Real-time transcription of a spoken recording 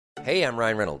Hey, I'm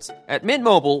Ryan Reynolds. At Mint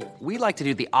Mobile, we like to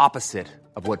do the opposite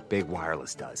of what Big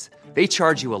Wireless does. They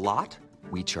charge you a lot,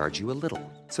 we charge you a little.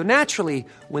 So naturally,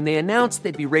 when they announced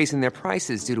they'd be raising their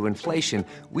prices due to inflation,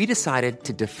 we decided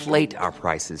to deflate our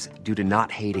prices due to not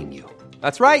hating you.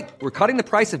 That's right. We're cutting the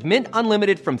price of Mint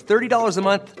Unlimited from $30 a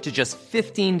month to just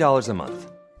 $15 a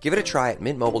month. Give it a try at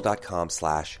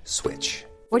mintmobile.com/switch.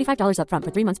 $45 up front for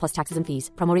 3 months plus taxes and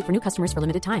fees. Promo rate for new customers for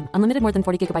limited time. Unlimited more than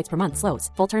 40 gigabytes per month. Slows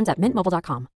full terms at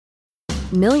mintmobile.com.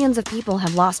 Millions of people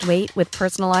have lost weight with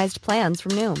personalized plans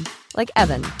from Noom. Like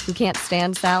Evan, who can't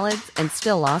stand salads and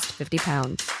still lost 50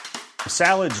 pounds.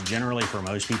 Salads generally for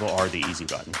most people are the easy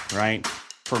button, right?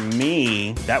 For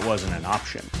me, that wasn't an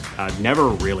option. I never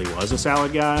really was a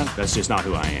salad guy. That's just not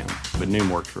who I am. But Noom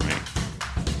worked for me.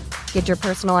 Get your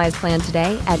personalized plan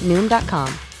today at Noom.com.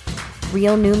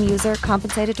 Real Noom user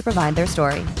compensated to provide their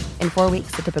story. In 4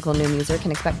 weeks, the typical Noom user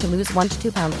can expect to lose 1 to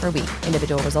 2 pounds per week.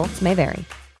 Individual results may vary.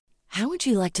 How would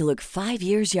you like to look 5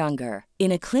 years younger?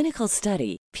 In a clinical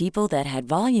study, people that had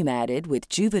volume added with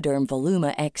Juvederm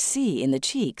Voluma XC in the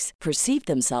cheeks perceived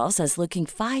themselves as looking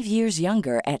 5 years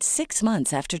younger at 6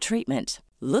 months after treatment.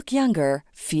 Look younger,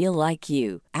 feel like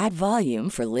you. Add volume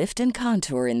for lift and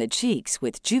contour in the cheeks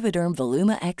with Juvederm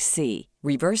Voluma XC.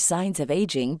 Reverse signs of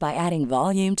aging by adding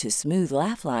volume to smooth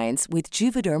laugh lines with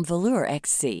Juvederm Volure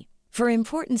XC. For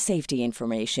important safety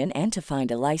information and to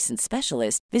find a licensed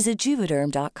specialist, visit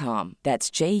Juvederm.com. That's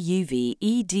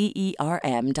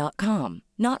JUVEDERM.com.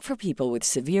 Not for people with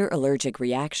severe allergic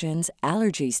reactions,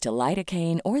 allergies to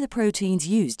lidocaine, or the proteins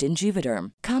used in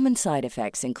Juvederm. Common side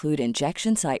effects include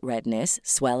injection site redness,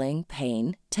 swelling,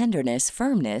 pain, tenderness,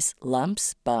 firmness,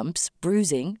 lumps, bumps,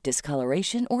 bruising,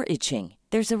 discoloration, or itching.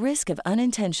 There's a risk of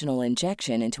unintentional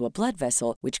injection into a blood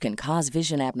vessel, which can cause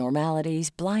vision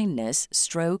abnormalities, blindness,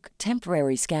 stroke,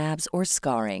 temporary scabs, or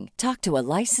scarring. Talk to a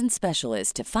licensed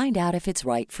specialist to find out if it's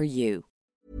right for you.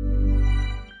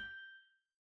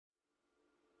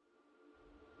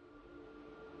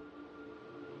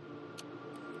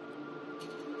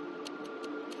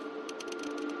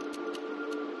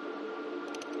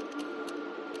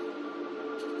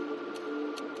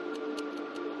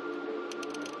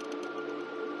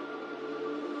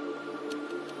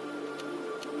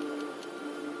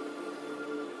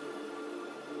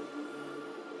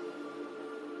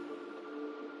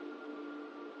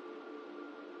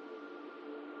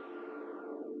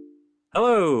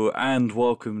 Hello, and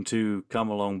welcome to Come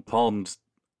Along Pond,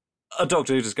 a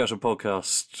Doctor Who discussion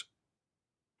podcast.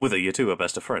 Whether you two are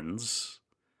best of friends.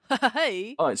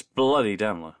 Hey. Oh, it's bloody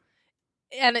Damler.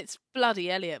 And it's bloody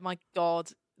Elliot. My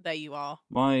God, there you are.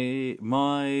 My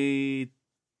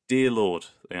dear Lord.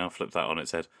 Yeah, I'll flip that on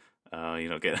its head. You're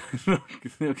not getting, you're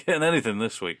not getting anything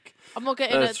this week. I'm not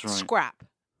getting That's a right. scrap.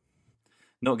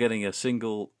 Not getting a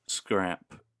single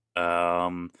scrap.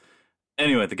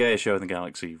 Anyway, the gayest show in the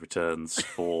galaxy returns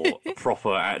for a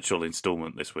proper, actual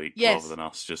instalment this week, Yes. rather than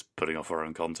us just putting off our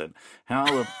own content. How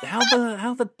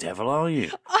the devil are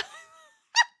you?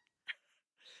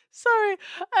 Sorry.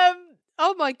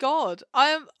 Oh my God.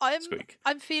 I'm Squeak.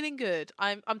 I'm feeling good.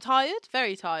 I'm tired,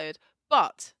 very tired.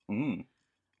 But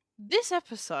this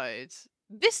episode,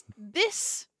 the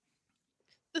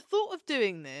thought of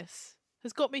doing this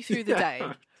has got me through the day.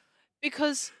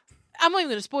 Because I'm not even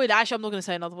going to spoil it. Actually, I'm not going to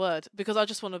say another word because I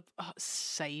just want to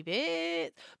save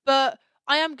it. But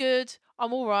I am good.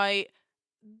 I'm all right.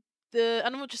 And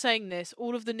I'm not just saying this.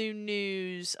 All of the new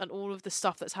news and all of the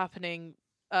stuff that's happening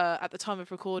at the time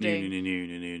of recording.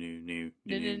 New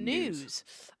News.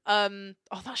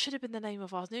 That should have been the name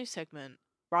of our news segment,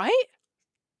 right?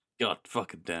 God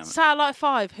fucking damn it. Satellite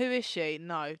 5. Who is she?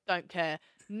 No, don't care.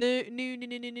 News.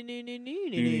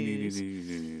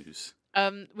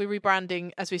 We're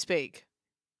rebranding as we speak.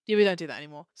 Yeah, we don't do that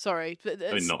anymore. Sorry. But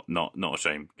I mean, not a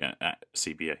shame at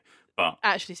CBA, but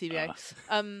actually CBA.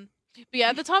 But yeah,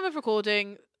 at the time of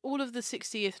recording, all of the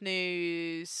 60th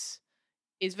news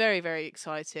is very, very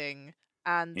exciting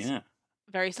and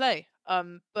very slay.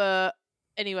 But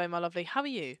anyway, my lovely, how are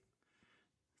you?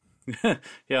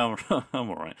 Yeah, I'm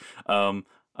all right. I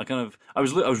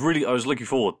was looking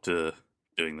forward to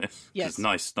doing this. Yes. It's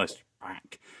nice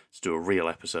back to do a real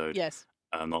episode. Yes.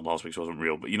 Not last week's wasn't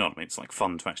real, but you know what I mean. It's like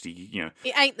fun to actually, it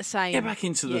ain't the same. get back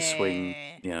into the swing,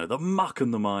 the muck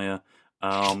and the mire.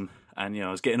 And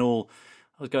I was going, oh,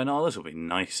 this will be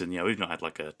nice, and we've not had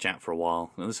like a chat for a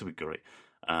while, and this will be great.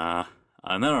 And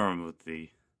then I remembered the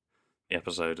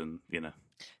episode, and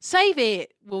Save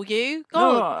it, will you?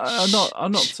 No, God.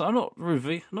 I'm not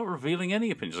revealing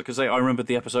any opinions. I could say I remembered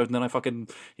the episode, and then I fucking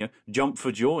jumped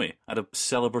for joy at a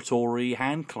celebratory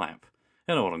hand clap.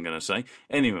 You know what I'm going to say.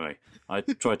 Anyway, I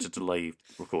tried to delay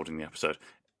recording the episode.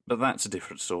 But that's a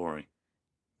different story.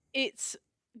 It's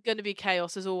going to be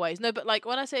chaos as always. No, but like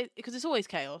when I say, because it's always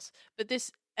chaos, but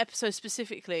this episode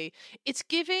specifically, it's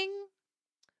giving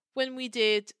when we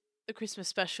did the Christmas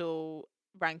special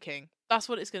ranking. That's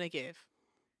what it's going to give.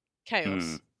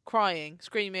 Chaos, crying,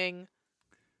 screaming,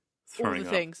 all the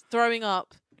things, throwing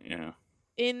up. Yeah.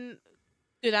 In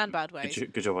good and bad ways.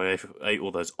 Good job I ate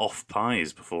all those off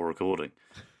pies before recording.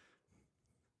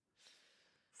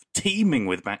 Teeming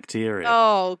with bacteria.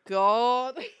 Oh,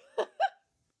 God.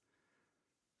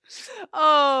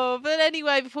 Oh, but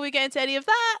anyway, before we get into any of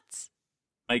that...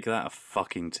 Make that a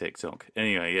fucking TikTok.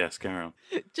 Anyway, yes, carry on.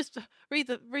 Just read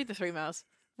the 3 mails.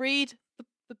 Read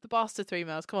the bastard 3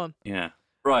 mails. Come on. Yeah.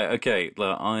 Right. Okay.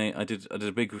 Look, I did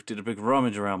a big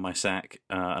rummage around my sack,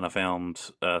 and I found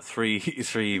 3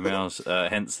 emails.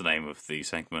 Hence the name of the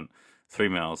segment, 3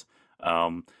 mails.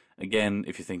 Again,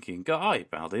 if you're thinking, God, I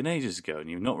emailed in ages ago, and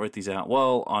you've not read these out,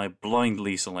 well, I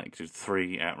blindly selected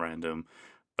 3 at random,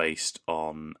 based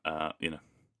on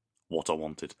what I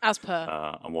wanted. As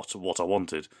per. And what I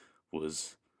wanted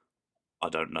was, I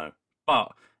don't know.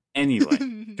 But anyway,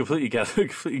 completely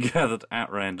gathered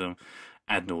at random,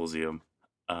 ad nauseum.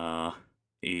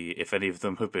 If any of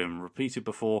them have been repeated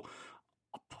before,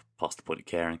 past the point of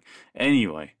caring.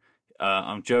 Anyway,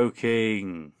 I'm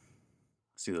joking.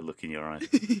 I see the look in your eyes.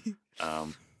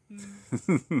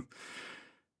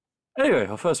 Anyway,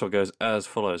 our first one goes as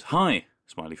follows. Hi,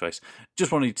 smiley face.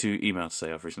 Just wanted to email to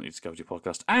say I've recently discovered your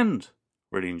podcast and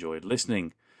really enjoyed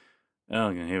listening. Oh,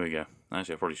 here we go.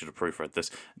 Actually, I probably should have proofread this.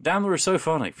 Dammler is so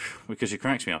funny because she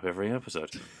cracks me up every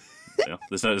episode. Yeah,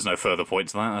 there's no further point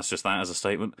to that. That's just that as a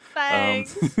statement.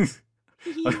 Thanks.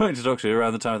 I got into Doctor Who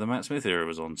around the time the Matt Smith era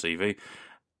was on TV,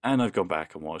 and I've gone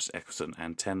back and watched Eccleston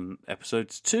and 10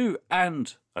 episodes too,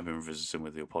 and I've been revisiting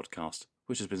with your podcast,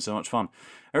 which has been so much fun.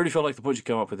 I really felt like the points you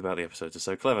come up with about the episodes are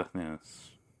so clever. Yeah,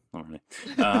 not really.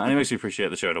 And it makes me appreciate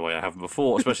the show in a way I haven't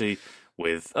before, especially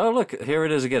with, oh look, here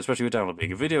it is again, especially with Download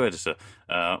being a video editor.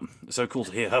 So cool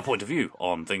to hear her point of view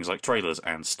on things like trailers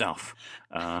and stuff.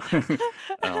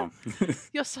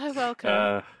 You're so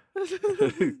welcome.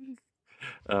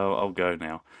 I'll go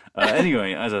now.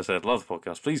 Anyway, as I said, love the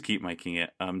podcast. Please keep making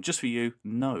it. Just for you,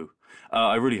 no.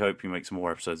 I really hope you make some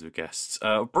more episodes with guests.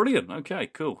 Brilliant. Okay,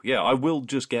 cool. Yeah, I will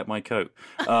just get my coat.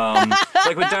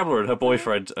 Like with Dabbler and her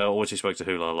boyfriend, when she spoke to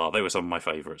Hula La, they were some of my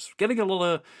favourites. Getting a lot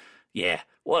of,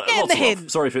 lots of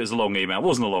love. Sorry if it was a long email. It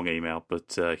wasn't a long email,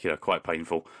 but quite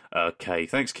painful. Kay,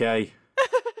 thanks, Kay.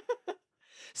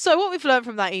 So what we've learned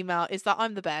from that email is that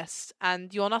I'm the best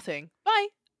and you're nothing. Bye.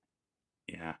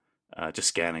 Yeah. Just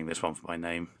scanning this one for my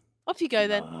name. Off you go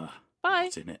then. Bye.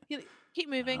 What's in it? Keep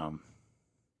moving.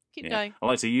 Keep going. I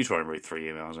like to you try and read 3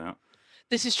 emails out.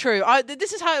 This is true.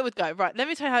 This is how it would go. Right, let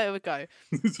me tell you how it would go.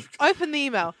 Open the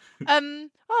email. Oh,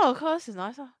 God, this is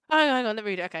nice. Oh, hang on, let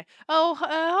me read it. Okay. Oh,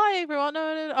 hi everyone.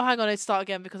 No. Oh, hang on, I'd start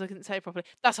again because I couldn't say it properly.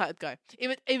 That's how it'd go.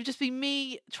 It would just be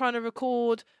me trying to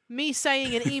record me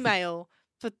saying an email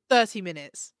for 30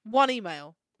 minutes. One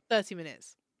email, 30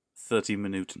 minutes. 30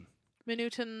 minuten.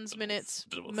 Minutens, minutes,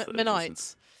 Minutes.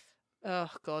 minites. Oh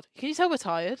God! Can you tell we're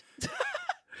tired?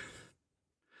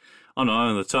 Oh no,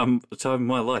 I'm the time of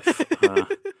my life.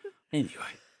 Anyway,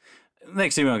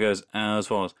 next email goes as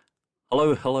follows: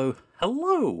 hello.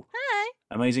 Hi.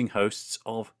 Amazing hosts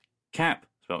of Cap,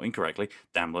 spelled incorrectly,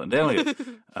 Damlet and Elliot.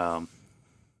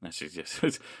 Actually, just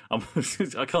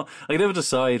I can never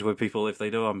decide when people, if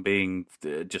they know I'm being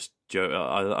just joke.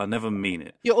 I never mean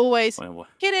it. You're always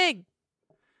kidding.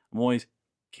 I'm always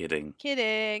kidding.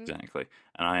 Kidding. Exactly.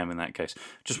 And I am in that case.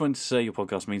 Just wanted to say your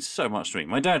podcast means so much to me.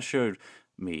 My dad showed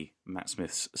me Matt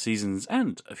Smith's seasons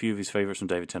and a few of his favourites from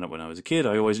David Tennant when I was a kid.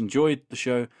 I always enjoyed the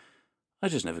show. I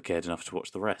just never cared enough to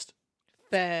watch the rest.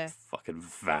 Fair. Fucking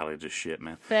valid as shit,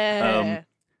 man. Fair.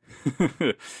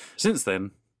 Since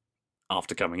then,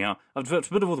 after coming out, I've developed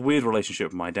a bit of a weird relationship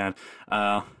with my dad.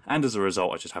 And as a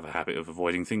result, I just have a habit of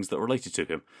avoiding things that related to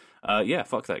him.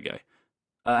 Fuck that guy.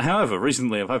 However,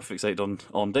 recently I've hyperfixated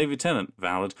on David Tennant,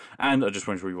 valid, and I just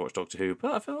went to rewatch Doctor Who,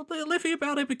 but I felt a little iffy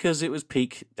about it because it was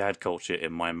peak dad culture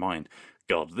in my mind.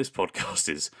 God, this podcast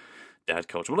is dad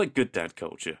culture. Well, like good dad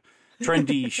culture.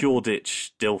 Trendy,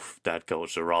 Shoreditch, DILF dad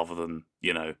culture rather than,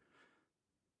 your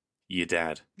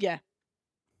dad. Yeah.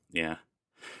 Yeah.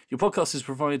 Your podcast is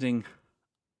providing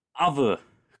other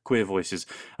queer voices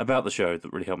about the show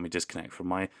that really helped me disconnect from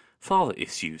my father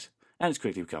issues, and it's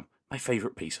quickly become my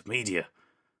favourite piece of media.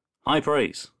 High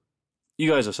praise.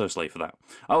 You guys are so slay for that.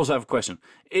 I also have a question.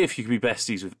 If you could be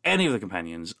besties with any of the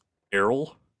companions,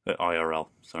 IRL,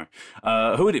 sorry,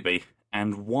 who would it be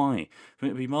and why? For me,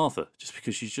 it would be Martha, just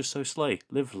because she's just so slay.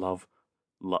 Live, love,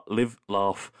 live,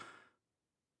 laugh,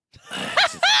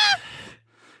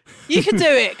 You can do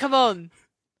it. Come on.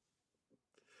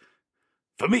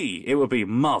 For me, it would be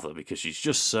Martha, because she's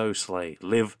just so slay.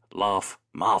 Live, laugh,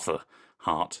 Martha.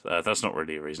 Heart. That's not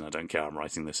really a reason I don't care. I'm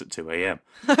writing this at 2 a.m.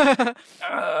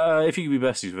 If you could be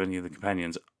besties with any of the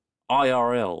companions,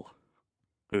 IRL,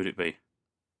 who would it be?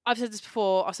 I've said this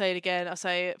before. I'll say it again. I'll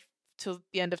say it till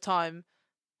the end of time.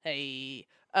 Hey.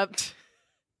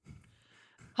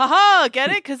 Haha,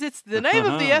 get it? Because it's the name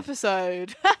of the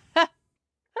episode.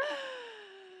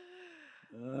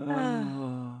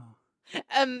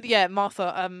 Yeah,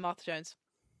 Martha. Martha Jones.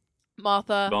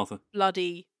 Martha.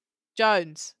 Bloody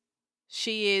Jones.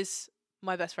 She is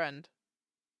my best friend.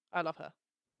 I love her.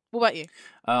 What about you?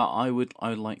 I would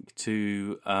like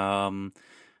to, and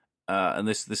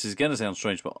this is going to sound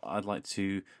strange, but I'd like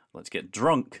to get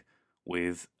drunk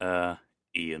with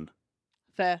Ian.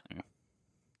 Fair.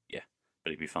 Yeah,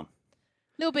 but it'd be fun. A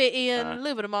little bit Ian, a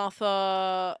little bit of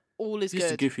Martha. All is he's good.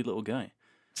 Just a goofy little guy.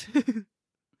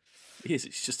 He is.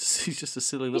 He's just a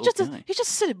silly little guy. He's just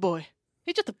a silly boy.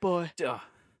 He's just a boy.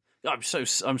 I'm so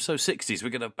 60s. We're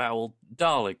gonna battle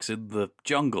Daleks in the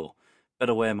jungle.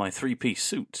 Better wear my 3-piece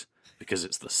suit because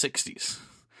it's the 60s.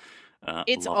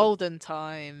 It's olden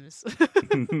times.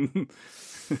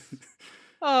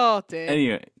 Oh dear.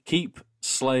 Anyway, keep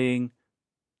slaying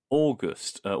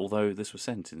August. Although this was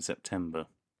sent in September.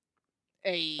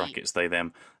 Hey. Brackets they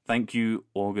them. Thank you,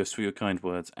 August, for your kind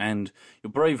words and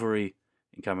your bravery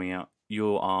in coming out.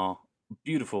 You are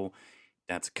beautiful.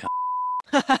 That's a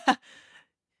cunt.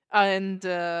 And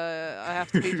I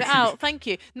have to beep it out. Thank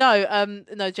you.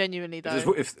 No, genuinely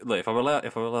though. If I'm allowed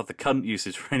the cunt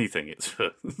usage for anything, it's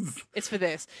for it's for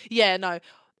this. Yeah, no.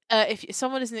 If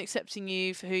someone isn't accepting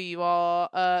you for who you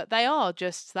are, they are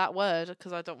just that word.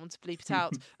 Because I don't want to bleep it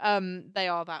out. They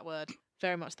are that word.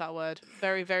 Very much that word.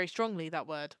 Very, very strongly that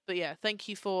word. But yeah, thank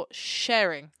you for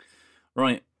sharing.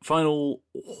 Right, final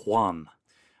one.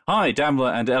 Hi,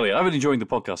 Damler and Elliot. I've been enjoying the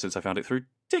podcast since I found it through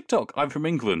TikTok. I'm from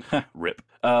England. Rip.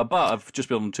 But I've just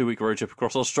been on a 2-week road trip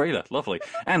across Australia. Lovely.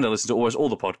 And I listen to almost all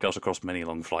the podcasts across many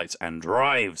long flights and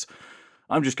drives.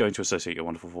 I'm just going to associate your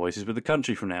wonderful voices with the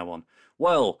country from now on.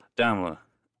 Well, Damler,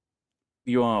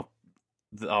 you are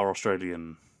our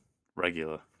Australian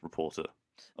regular reporter.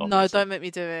 Obviously. No, don't make me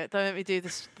do it. Don't make me do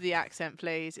the accent,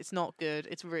 please. It's not good.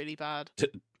 It's really bad.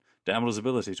 Damler's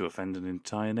ability to offend an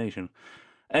entire nation.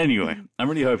 Anyway, I'm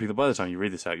really hoping that by the time you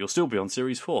read this out, you'll still be on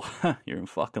Series 4. You're in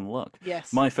fucking luck.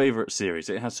 Yes. My favourite series.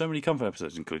 It has so many comfort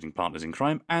episodes, including Partners in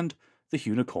Crime and The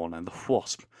Unicorn and the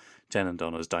Wasp.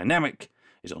 Tenenbaum's dynamic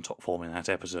is on top form in that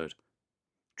episode.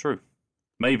 True.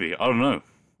 Maybe. I don't know.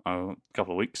 A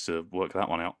couple of weeks to work that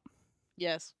one out.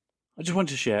 Yes. I just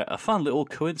wanted to share a fun little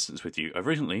coincidence with you. I've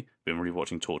recently been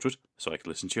rewatching Torchwood, so I could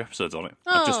listen to your episodes on it.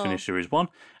 I've just finished Series 1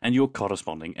 and your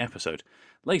corresponding episode.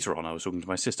 Later on, I was talking to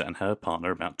my sister and her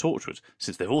partner about Torchwood,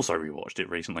 since they've also rewatched it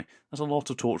recently. There's a lot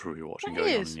of Torchwood rewatching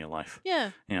going on in your life.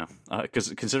 Yeah. Yeah.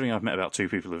 Because considering I've met about 2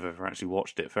 people who've ever actually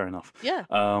watched it, fair enough. Yeah.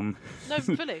 No,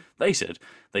 fully. They said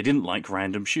they didn't like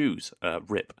random shoes.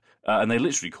 Rip. And they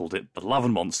literally called it The Love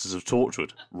and Monsters of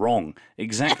Torchwood. Wrong.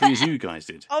 Exactly as you guys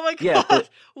did. Oh my god. Yeah, but...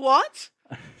 What?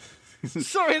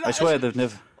 Sorry. I swear they've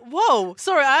never... Whoa.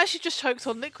 Sorry, I actually just choked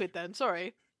on liquid then.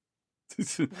 Sorry.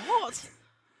 What?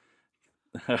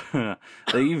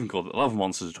 They even called it Love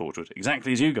Monsters of Torchwood,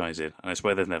 exactly as you guys did, and I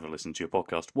swear they've never listened to your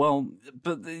podcast. Well,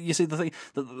 but you see, the thing,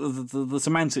 the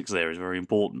semantics there is very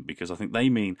important, because I think they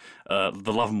mean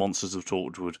the Love Monsters of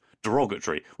Torchwood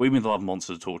derogatory. We mean the Love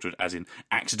Monsters of Torchwood as in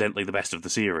accidentally the best of the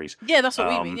series. Yeah, that's what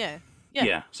we mean, yeah.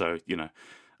 Yeah, so, you know.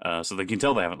 So they can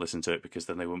tell they haven't listened to it, because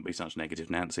then they wouldn't be such negative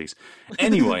Nancy's.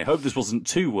 Anyway, hope this wasn't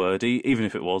too wordy. Even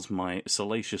if it was, my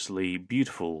salaciously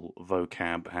beautiful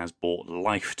vocab has brought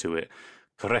life to it,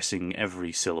 caressing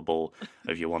every syllable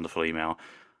of your wonderful email.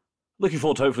 Looking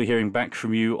forward to hopefully hearing back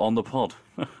from you on the pod.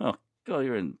 Oh, God,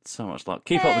 you're in so much luck.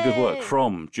 Keep up the good work.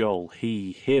 From Joel,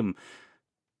 he, him.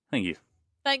 Thank you.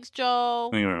 Thanks, Joel.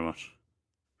 Thank you very much.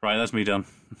 Right, that's me done.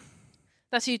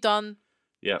 That's you done.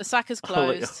 Yeah. The sack is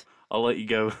closed. I'll let you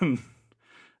go and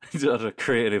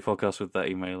create a podcast with that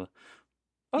emailer.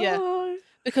 Yeah. Bye.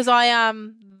 Because I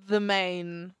am the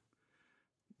main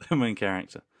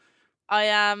character. I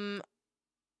am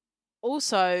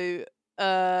also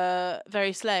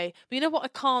very slay. But you know what I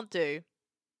can't do?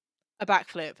 A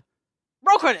backflip.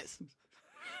 Roll credits!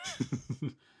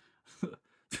 You're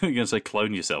going to say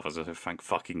clone yourself, as I say, thank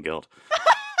fucking God.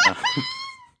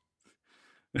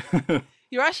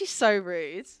 You're actually so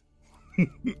rude.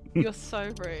 You're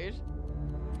so rude.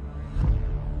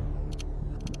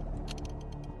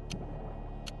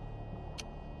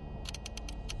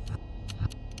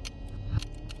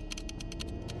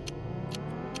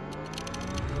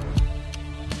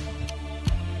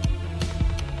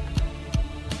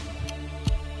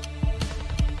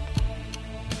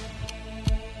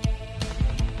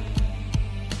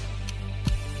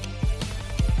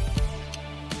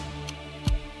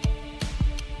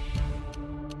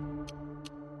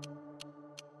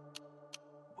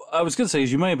 I was going to say,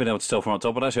 you may have been able to tell from our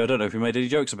top, but actually I don't know if we made any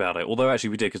jokes about it. Although actually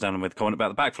we did, because Dan made the comment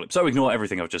about the backflip. So ignore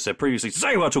everything I've just said previously.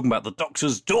 Today we're talking about The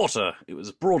Doctor's Daughter. It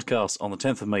was broadcast on the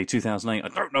 10th of May 2008.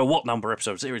 I don't know what number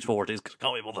episode series 4 it is, because I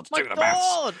can't be bothered to do the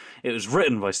maths. It was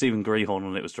written by Stephen Greenhorn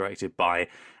and it was directed by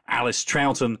Alice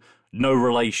Troughton. No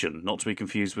relation, not to be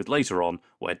confused with later on,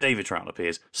 where David Troughton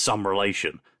appears, some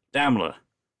relation. Damler.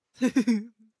 What do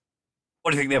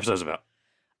you think the episode's about?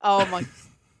 Oh my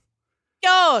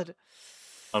God!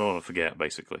 I don't want to forget,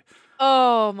 basically.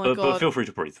 Oh my God! But feel free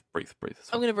to breathe.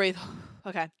 I'm going to breathe.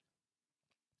 Okay.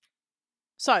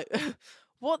 So,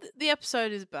 what the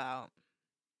episode is about,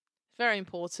 very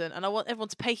important, and I want everyone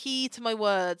to pay heed to my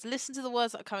words. Listen to the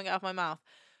words that are coming out of my mouth.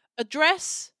 A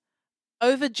dress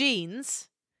over jeans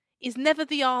is never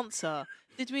the answer.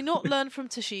 Did we not learn from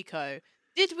Toshiko?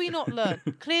 Did we not learn?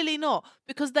 Clearly not,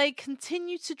 because they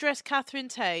continue to dress Catherine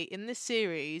Tate in this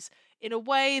series in a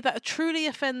way that truly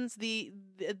offends the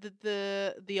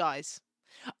eyes.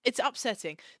 It's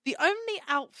upsetting. The only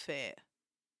outfit,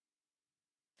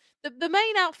 the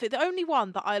main outfit, the only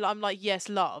one that I'm like, yes,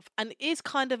 love, and is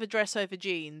kind of a dress over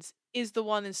jeans, is the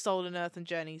one in Stolen Earth and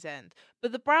Journey's End.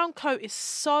 But the brown coat is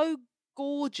so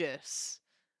gorgeous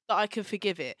that I can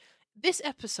forgive it. This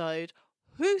episode,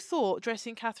 who thought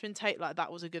dressing Catherine Tate like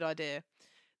that was a good idea?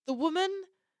 The woman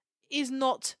is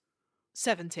not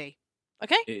 70.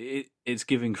 Okay? It's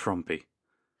giving frumpy.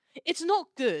 It's not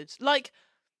good. Like,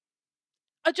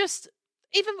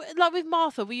 even like with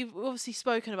Martha, we've obviously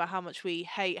spoken about how much we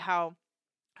hate how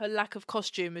her lack of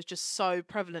costume is just so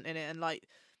prevalent in it, and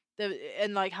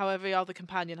like how every other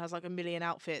companion has like a million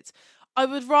outfits. I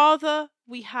would rather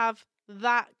we have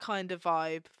that kind of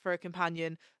vibe for a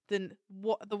companion than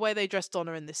the way they dressed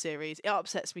Donna in this series. It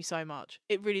upsets me so much.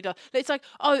 It really does. It's like,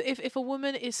 oh, if a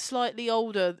woman is slightly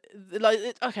older, like,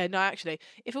 okay, no, actually,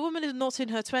 if a woman is not in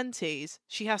her 20s,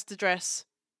 she has to dress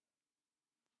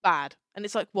bad. And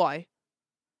it's like, why?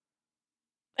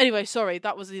 Anyway, sorry,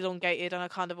 that was elongated and I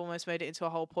kind of almost made it into a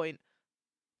whole point.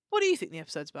 What do you think the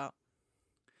episode's about?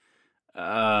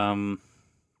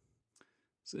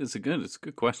 It's a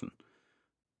good question.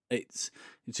 It's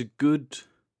a good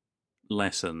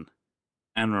lesson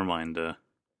and reminder.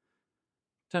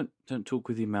 Don't talk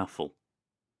with your mouth full,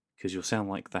 because you'll sound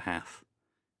like the Hath,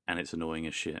 and it's annoying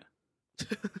as shit.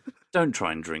 Don't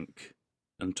try and drink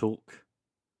and talk.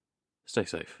 Stay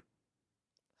safe.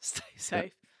 Stay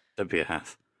safe. Don't be a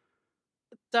Hath.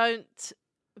 Don't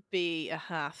be a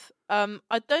Hath. I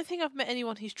don't think I've met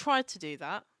anyone who's tried to do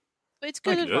that, but it's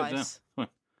good advice.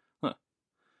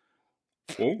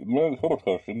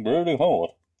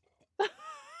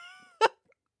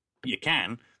 You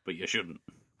can, but you shouldn't.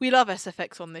 We love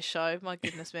SFX on this show. My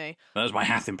goodness me. That was my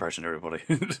Hath impression, everybody.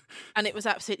 And it was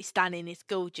absolutely stunning. It's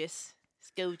gorgeous.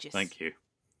 It's gorgeous. Thank you.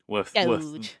 Worth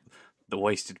the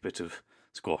wasted bit of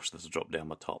squash that's dropped down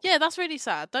my top. Yeah, that's really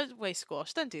sad. Don't waste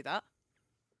squash. Don't do that.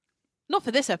 Not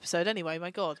for this episode, anyway. My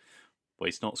God.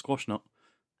 Waste not, squash not.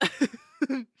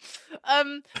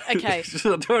 Okay.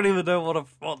 I don't even know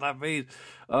what that means.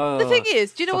 The thing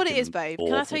is, do you know what it is, babe?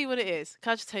 Awful. Can I tell you what it is?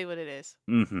 Can I just tell you what it is?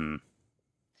 Mm-hmm.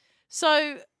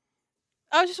 So,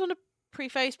 I just want to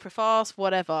preface,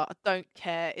 whatever. I don't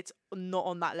care. It's not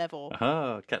on that level.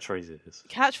 Catchphrases.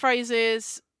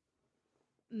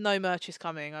 No merch is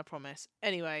coming, I promise.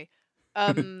 Anyway,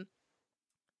 when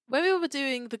we were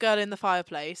doing The Girl in the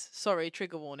Fireplace, sorry,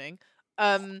 trigger warning,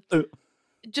 did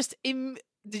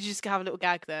you just have a little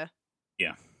gag there?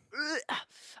 Yeah.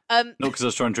 Not because I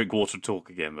was trying to drink water and talk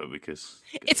again, but because...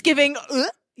 It's giving,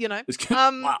 you know. It's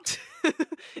giving, wow.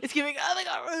 It's giving, oh my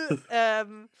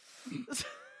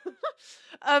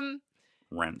God.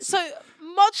 Rancid. So,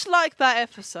 much like that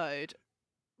episode,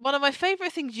 one of my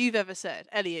favourite things you've ever said,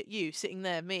 Elliot, you sitting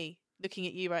there, me looking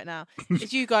at you right now,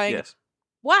 is you going, yes.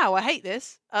 Wow, I hate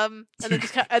this, and then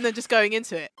just going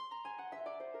into it.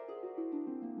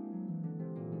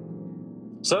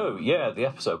 So yeah, the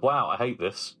episode. Wow, I hate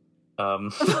this. I got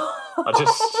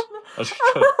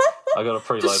to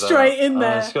preload just straight that. In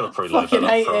there. I just got to preload that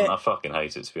up front. I fucking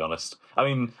hate it, to be honest. I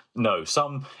mean, no,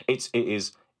 it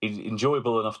is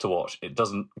enjoyable enough to watch. It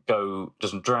doesn't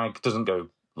drag, doesn't go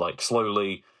like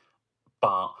slowly,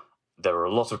 but there are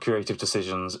a lot of creative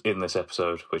decisions in this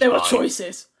episode which there were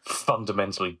choices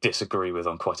fundamentally disagree with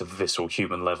on quite a visceral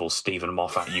human level. Stephen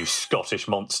Moffat, you Scottish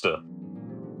monster.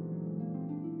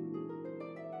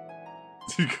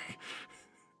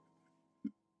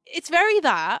 It's very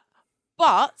that,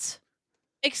 but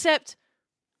except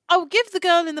I'll give The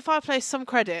Girl in the Fireplace some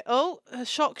credit. Oh,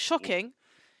 shocking.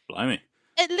 Blimey.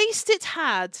 At least it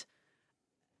had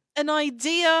an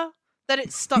idea that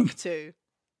it stuck to.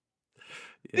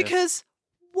 Yeah. Because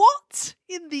What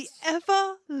in the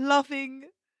ever-loving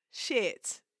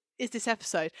shit is this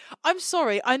episode? I'm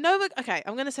sorry. I know. Okay,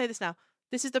 I'm going to say this now.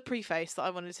 This is the preface that I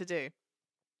wanted to do.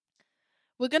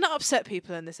 We're going to upset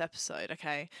people in this episode,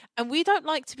 okay? And we don't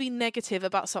like to be negative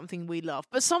about something we love,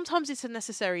 but sometimes it's a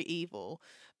necessary evil.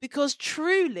 Because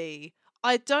truly,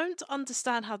 I don't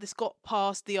understand how this got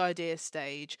past the idea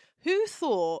stage. Who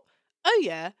thought, oh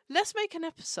yeah, let's make an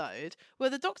episode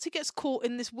where the Doctor gets caught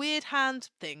in this weird hand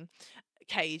thing,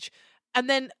 cage, and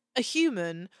then a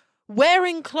human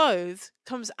wearing clothes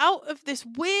comes out of this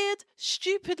weird,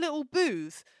 stupid little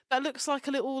booth that looks like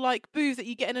a little like booth that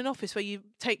you get in an office where you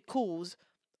take calls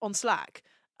on Slack,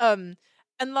 and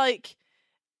like,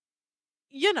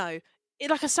 you know,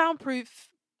 like a soundproof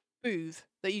booth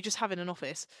that you just have in an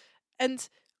office, and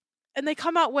they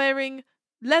come out wearing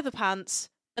leather pants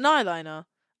and eyeliner,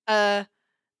 and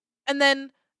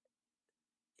then,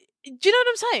 do you know what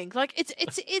I'm saying? Like, it's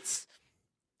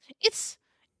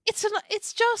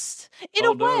just in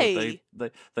a way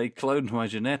they cloned my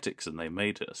genetics and they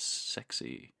made her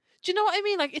sexy. Do you know what I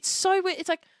mean? Like, it's so weird. It's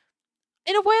like,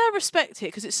 in a way, I respect it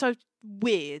because it's so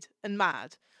weird and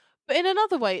mad. But in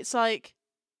another way, it's like,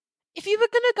 if you were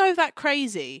gonna go that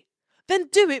crazy, then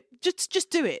do it.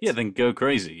 Just do it. Yeah, then go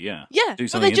crazy. Yeah. Yeah. Do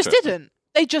But something they just interesting. didn't.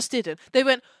 They just didn't. They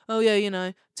went, oh yeah, you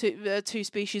know, two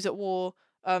species at war.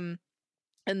 And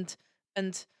yeah.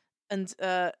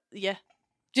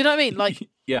 Do you know what I mean? Like,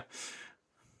 yeah.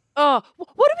 oh,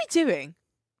 what are we doing?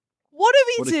 What are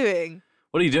we doing?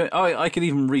 What are you doing? Oh, I could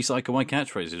even recycle my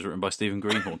catchphrases written by Stephen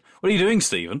Greenhorn. What are you doing,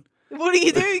 Stephen? What are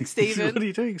you doing, Stephen? What are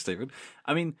you doing, Stephen?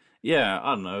 I mean, yeah,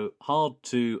 I don't know. Hard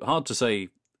to say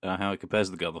how it compares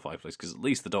to the Girl in the Fireplace, because at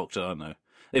least the Doctor, I don't know.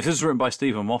 If this was written by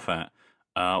Stephen Moffat,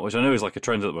 which I know is like a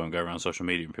trend at the moment, go around social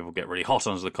media and people get really hot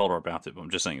under the collar about it, but I'm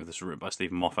just saying if this was written by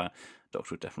Stephen Moffat,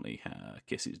 Doctor would definitely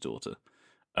kiss his daughter.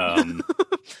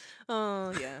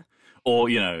 Oh yeah. Or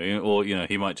you know,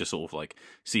 he might just sort of like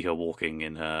see her walking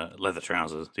in her leather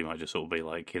trousers. He might just sort of be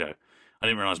like, you know, I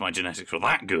didn't realise my genetics were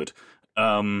that good.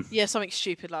 Yeah, something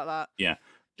stupid like that. Yeah.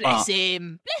 Bless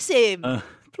him. Bless him.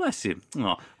 Bless him.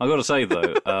 Oh, I got to say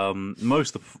though,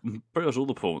 pretty much all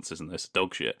the performances in this are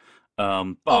dog shit.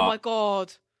 Oh my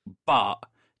god. But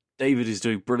David is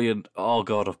doing brilliant. Oh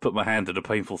god, I've put my hand in a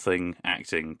painful thing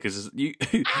acting because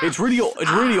it's really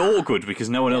awkward because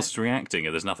no one else is reacting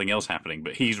and there's nothing else happening.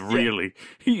 But he's really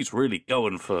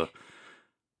going for.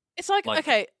 It's like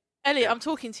okay, Elliot, I'm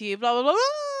talking to you. Blah blah blah.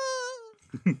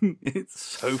 It's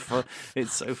so fun.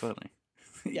 It's so funny.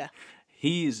 Yeah.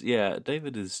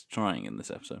 David is trying in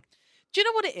this episode. Do you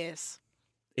know what it is?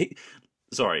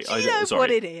 Sorry. Do you know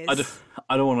what it is?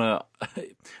 I don't want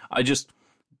to.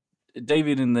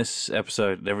 David in this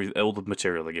episode, all the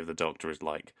material they give the Doctor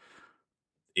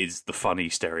is the funny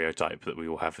stereotype that we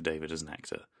all have for David as an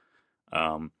actor.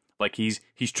 Like he's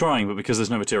trying, but because there's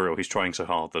no material, he's trying so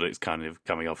hard that it's kind of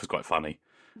coming off as quite funny.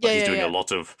 Like he's doing a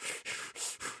lot of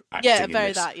acting. Yeah, in very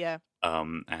this. that. Yeah.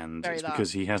 And very it's that.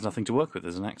 because he has nothing to work with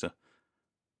as an actor.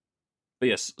 But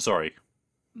yes, sorry.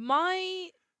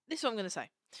 This is what I'm going to say.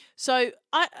 So,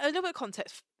 a little bit of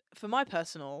context for my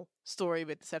personal story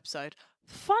with this episode.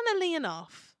 Funnily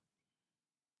enough,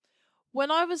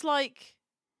 when I was like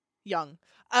young,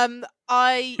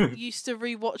 I used to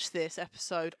rewatch this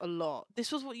episode a lot.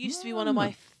 This was what used to be one of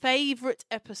my favourite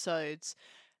episodes.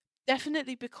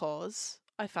 Definitely because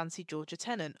I fancied Georgia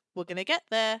Tennant. We're going to get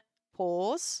there.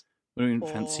 Pause. What do you mean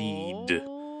fancied?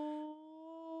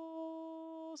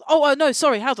 Oh, no,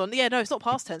 sorry, hold on. Yeah, no, it's not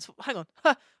past tense. Hang on.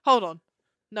 Hold on.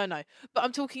 No. But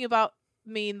I'm talking about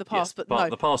me in the past, yes, but no.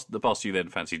 The past you then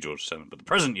fancied Georgia Tennant, but the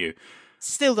present you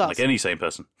still does. Like any sane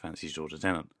person fancies Georgia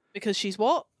Tennant. Because she's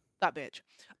what? That bitch.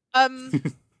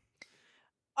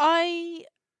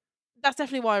 That's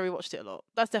definitely why I rewatched it a lot.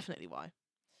 That's definitely why.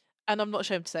 And I'm not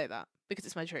ashamed to say that because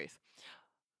it's my truth.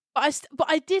 But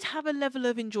I did have a level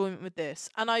of enjoyment with this,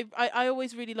 and I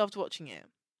always really loved watching it.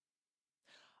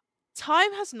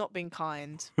 Time has not been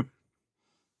kind.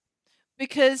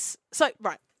 Because,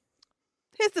 right.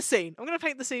 Here's the scene. I'm going to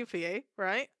paint the scene for you,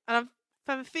 right? And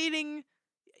I have a feeling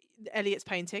Elliot's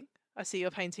painting. I see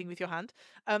you're painting with your hand.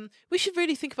 We should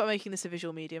really think about making this a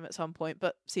visual medium at some point,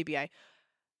 but CBA.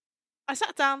 I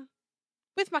sat down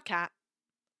with my cat,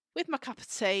 with my cup of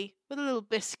tea, with a little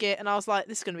biscuit, and I was like,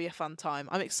 this is going to be a fun time.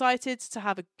 I'm excited to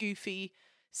have a goofy,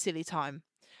 silly time.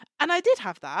 And I did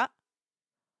have that,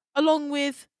 along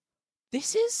with,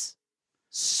 this is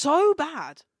so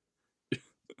bad.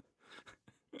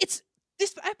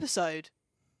 This episode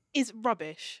is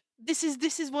rubbish. This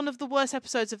is one of the worst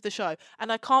episodes of the show,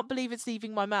 and I can't believe it's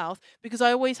leaving my mouth because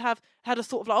I always have had a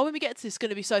thought of like, oh, when we get to this, it's going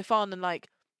to be so fun, and like,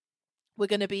 we're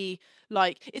going to be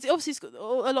like, it's obviously a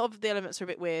lot of the elements are a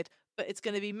bit weird, but it's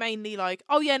going to be mainly like,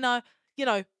 oh yeah, no,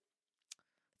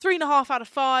 3.5 out of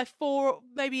 5, 4,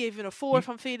 maybe even a 4 if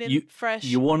I'm feeling fresh.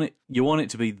 You want it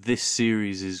to be this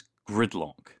series is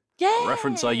Gridlock. Yeah.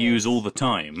 Reference I use all the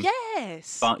time.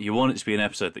 Yes. But you want it to be an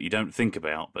episode that you don't think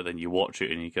about, but then you watch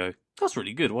it and you go, that's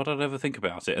really good. Why did I ever think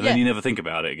about it? And then you never think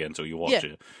about it again until you watch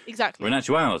it. Exactly. But in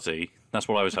actuality, that's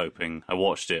what I was hoping. I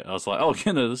watched it. I was like, oh,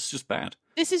 this is just bad.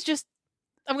 This is just,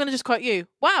 I'm going to just quote you.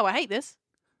 Wow, I hate this.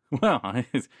 Wow.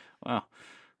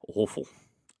 Awful.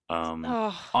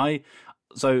 Boringly,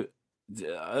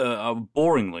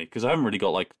 because I haven't really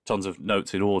got like tons of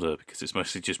notes in order because it's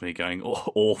mostly just me going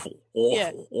awful.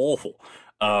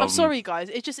 I'm sorry, guys.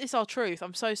 It's our truth.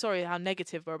 I'm so sorry how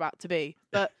negative we're about to be,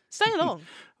 but stay along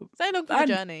for the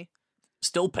journey.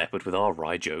 Still peppered with our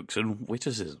wry jokes and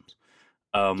witticisms.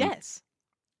 Yes,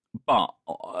 but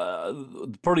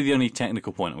probably the only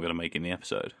technical point I'm going to make in the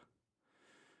episode.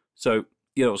 So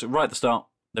so right at the start,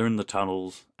 they're in the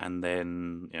tunnels, and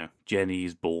then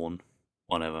Jenny's born,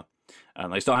 whatever.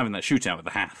 And they start having that shootout with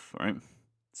the Hath, right?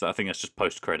 So I think that's just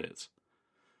post credits.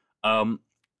 So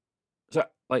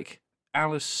like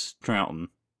Alice Troughton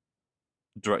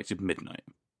directed Midnight.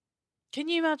 Can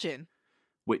you imagine?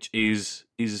 Which is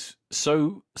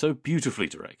so beautifully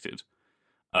directed.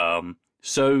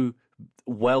 So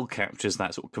well captures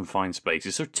that sort of confined space.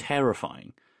 It's so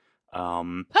terrifying.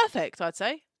 Perfect, I'd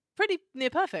say. Pretty near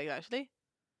perfect, actually.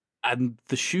 And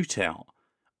the shootout,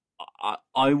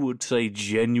 I would say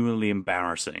genuinely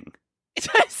embarrassing. It's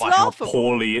by laughable. How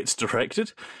poorly it's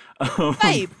directed.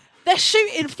 Babe, they're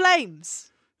shooting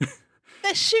flames.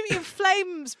 They're shooting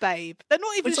flames, babe. They're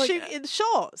not even shooting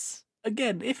shots.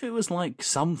 Again, if it was like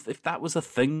if that was a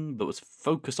thing that was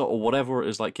focused on or whatever, it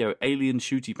was like, alien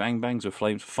shooty bang bangs with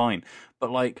flames, fine. But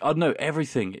like, I don't know,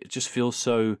 everything, it just feels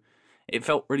it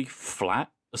felt really flat.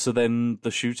 So then the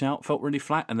shootout felt really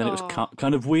flat, and then it was cut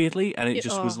kind of weirdly, and it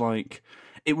just was like,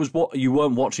 it was what you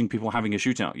weren't watching people having a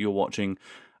shootout. You were watching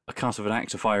a cut of an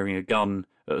actor firing a gun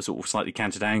at a sort of slightly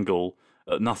canted angle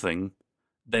at nothing,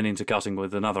 then into cutting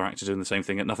with another actor doing the same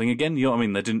thing at nothing again. You know what I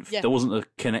mean? There wasn't a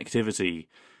connectivity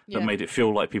that made it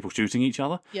feel like people shooting each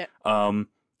other. Yeah. And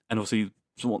obviously,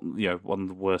 one of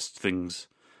the worst things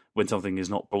when something is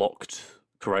not blocked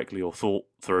correctly or thought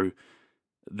through,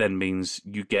 then means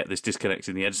you get this disconnect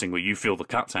in the editing where you feel the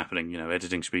cuts happening.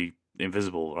 Editing should be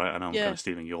invisible, right? And I'm kind of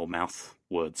stealing your mouth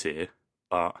words here.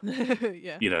 But,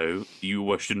 you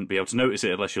shouldn't be able to notice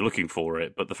it unless you're looking for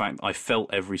it. But the fact I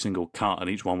felt every single cut and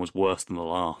each one was worse than the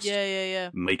last.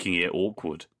 Yeah. Making it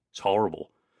awkward. It's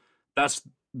horrible. That's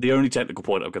the only technical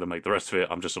point I'm going to make. The rest of it,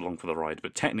 I'm just along for the ride.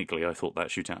 But technically, I thought that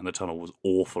shootout in the tunnel was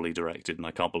awfully directed, and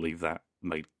I can't believe that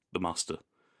made the muster.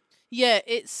 Yeah,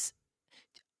 it's...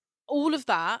 all of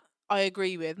that I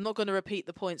agree with. I'm not going to repeat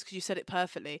the points because you said it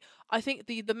perfectly. I think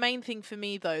the main thing for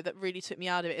me, though, that really took me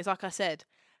out of it is, like I said,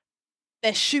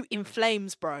 they're shooting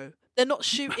flames, bro. They're not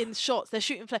shooting shots. They're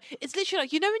shooting flames. It's literally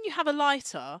like, when you have a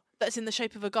lighter that's in the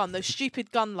shape of a gun, those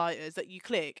stupid gun lighters that you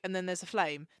click and then there's a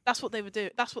flame. That's what they would do.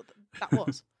 That's what that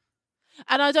was.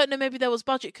 And I don't know, maybe there was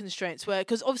budget constraints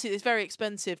because obviously it's very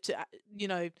expensive to,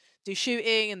 do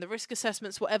shooting and the risk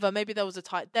assessments, whatever. Maybe there was a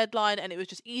tight deadline and it was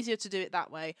just easier to do it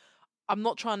that way. I'm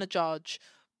not trying to judge,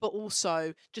 but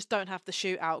also just don't have the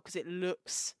shootout because it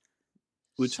looks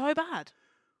so bad.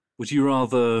 Would you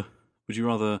rather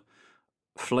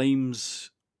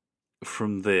flames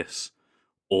from this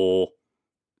or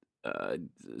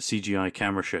CGI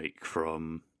camera shake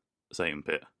from Satan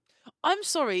Pit? I'm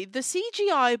sorry, the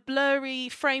CGI blurry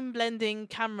frame blending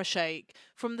camera shake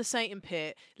from the Satan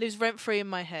Pit lives rent-free in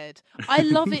my head. I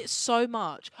love it so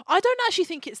much. I don't actually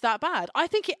think it's that bad. I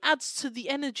think it adds to the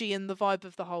energy and the vibe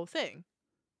of the whole thing.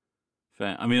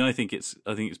 Fair. I mean, I think it's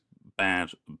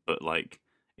bad, but like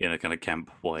in a kind of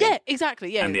camp way. Yeah,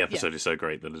 exactly. Yeah, and the episode is so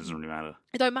great that it doesn't really matter.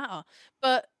 It don't matter.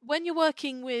 But when you're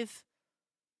working with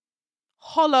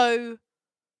hollow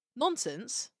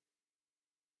nonsense,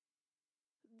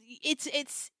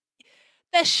 it's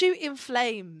they're shooting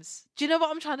flames. Do you know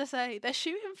what I'm trying to say? They're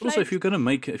shooting flames. Also, if you're going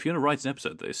to write an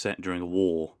episode that is set during a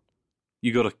war,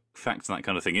 you got to factor that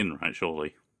kind of thing in, right?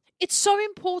 Surely. It's so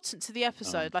important to the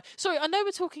episode. Sorry, I know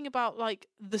we're talking about like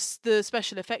the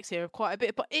special effects here quite a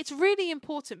bit, but it's really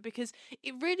important because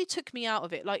it really took me out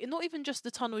of it. Like, not even just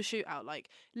the tunnel shootout. Like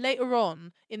later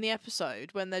on in the episode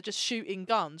when they're just shooting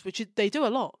guns, which they do a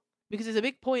lot because it's a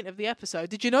big point of the episode.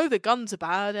 Did you know the guns are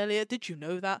bad, Elliot? Did you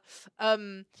know that?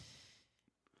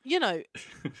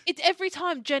 It's every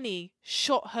time Jenny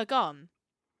shot her gun,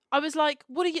 I was like,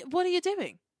 "What are you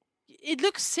doing? It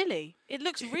looks silly. It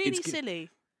looks really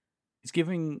silly." it's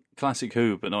giving classic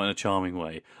Who, but not in a charming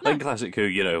way. Like in classic Who,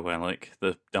 you know, where like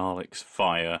the Daleks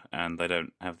fire and they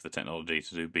don't have the technology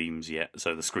to do beams yet,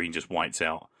 so the screen just whites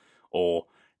out, or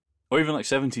even like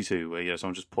 72, where, you know,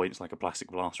 someone just points like a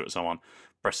plastic blaster at someone,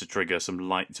 press a trigger, some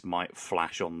lights might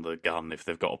flash on the gun if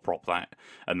they've got a prop that,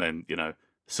 and then, you know,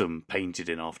 some painted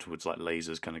in afterwards, like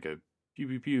lasers kind of go pew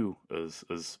pew pew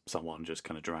as someone just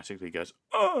kind of dramatically goes,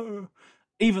 oh!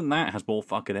 Even that has more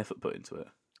fucking effort put into it.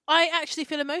 I actually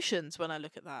feel emotions when I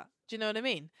look at that. Do you know what I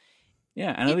mean?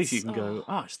 Yeah, and at least you can go,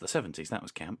 it's the 70s, that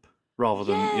was camp, rather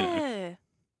than, you know...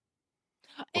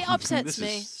 It upsets me.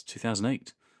 This is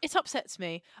 2008. It upsets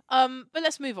me. But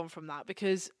let's move on from that,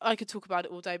 because I could talk about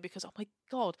it all day, because, oh my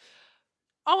God.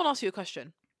 I want to ask you a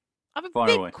question. I have a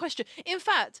big question. In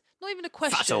fact, not even a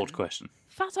question. Fat old question.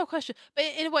 Fat old question. But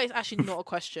in a way, it's actually not a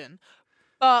question.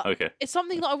 But okay. It's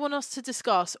something that I want us to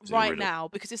discuss right now,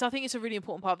 because I think it's a really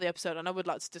important part of the episode, and I would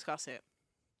like to discuss it.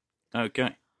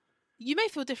 Okay. You may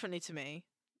feel differently to me.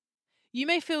 You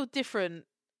may feel differently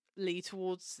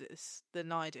towards this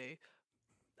than I do.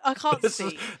 I can't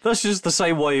see. That's just the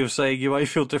same way of saying you may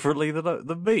feel differently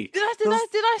than me. Did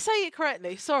I say it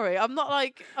correctly? Sorry, I'm not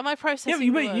like. Am I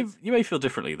processing? Yeah, you may feel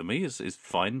differently than me. Is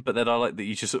fine, but then I like that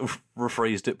you just sort of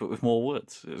rephrased it, but with more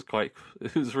words.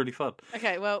 It was really fun.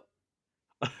 Okay, well,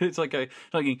 it's like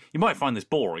you might find this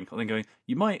boring, and then going,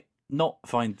 you might not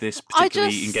find this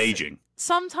particularly engaging.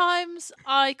 Sometimes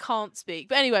I can't speak,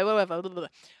 but anyway, whatever. I know,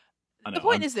 the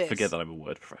point is this. Forget that I'm a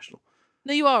word professional.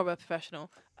 No, you are a word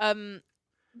professional.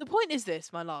 The point is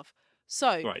this, my love.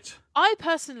 So, right. I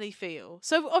personally feel...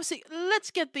 So, obviously,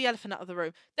 let's get the elephant out of the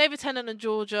room. David Tennant and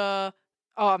Georgia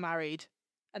are married.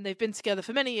 And they've been together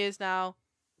for many years now.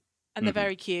 And they're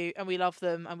very cute. And we love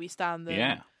them. And we stand them.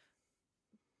 Yeah.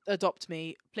 Adopt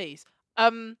me, please.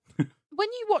 When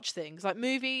you watch things, like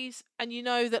movies, and you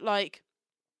know that, like,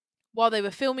 while they were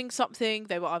filming something,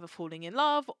 they were either falling in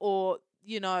love or,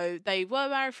 you know, they were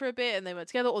married for a bit and they were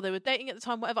together, or they were dating at the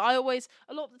time, whatever. A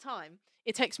lot of the time...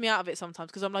 It takes me out of it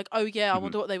sometimes, because I'm like, oh yeah, I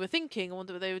wonder what they were thinking. I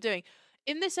wonder what they were doing.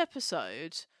 In this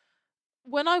episode,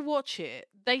 when I watch it,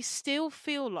 they still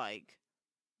feel like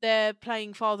they're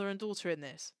playing father and daughter in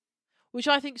this, which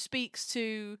I think speaks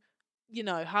to, you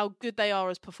know, how good they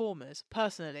are as performers.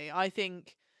 Personally, I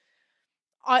think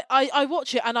I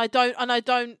watch it and I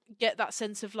don't get that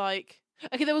sense of like,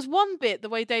 okay, there was one bit, the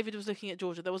way David was looking at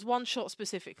Georgia, there was one shot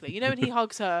specifically. You know when he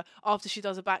hugs her after she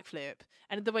does a backflip,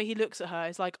 and the way he looks at her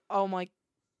is like, oh my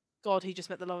God, he just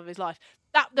met the love of his life.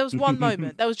 There was one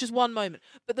moment. There was just one moment.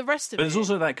 But the rest of it... But there's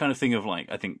also that kind of thing of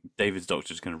like, I think David's doctor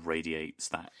just kind of radiates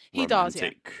that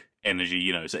romantic energy,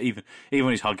 you know. So even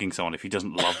when he's hugging someone, if he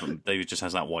doesn't love them, David just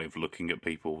has that way of looking at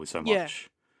people with so much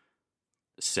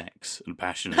sex and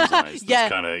passion in his eyes.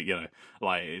 That's kind of, you know,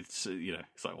 like, it's, you know,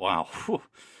 it's like, wow.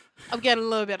 I'm getting a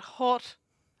little bit hot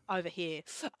over here.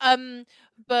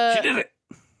 But she did it.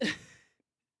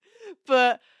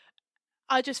 But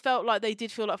I just felt like they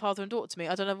did feel like father and daughter to me.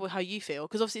 I don't know how you feel,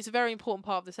 because obviously it's a very important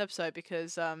part of this episode,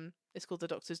 because it's called The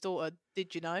Doctor's Daughter.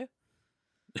 Did you know?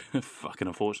 Fucking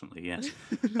unfortunately, yes.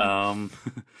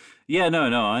 Yeah,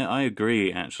 no, I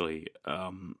agree, actually.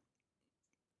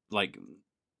 Like,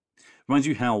 reminds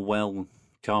you how well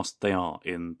cast they are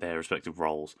in their respective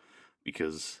roles,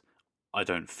 because I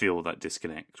don't feel that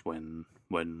disconnect when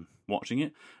watching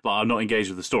it. Like, I'm not engaged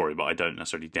with the story, but I don't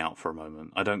necessarily doubt for a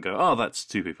moment. I don't go, oh, that's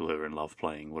two people who are in love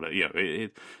playing whatever. You know,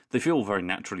 they feel very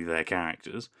naturally their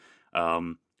characters.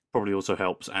 Probably also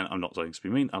helps, and I'm not saying to be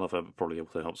mean, I love her, but probably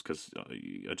also helps because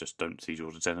I just don't see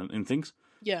Georgia Tennant in things.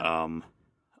 Yeah.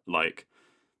 Like,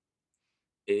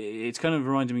 it's kind of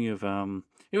reminding me of, you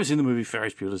ever seen the movie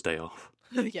Ferris Bueller's Day Off?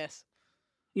 Yes.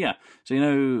 Yeah. So, you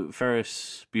know,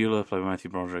 Ferris Bueller, played by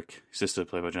Matthew Broderick, his sister,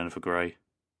 played by Jennifer Grey.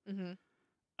 Mm-hmm.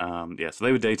 Yeah, so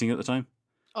they were dating at the time.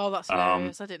 Oh, that's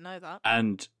hilarious. I didn't know that.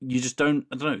 And you just don't,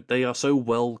 I don't know, they are so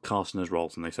well cast in those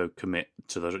roles and they so commit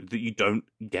to those that you don't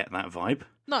get that vibe.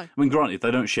 No. I mean, granted,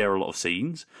 they don't share a lot of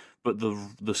scenes, but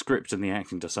the script and the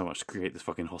acting does so much to create this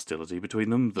fucking hostility between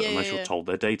them that unless you're told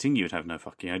they're dating, you'd have no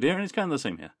fucking idea, and it's kind of the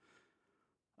same here.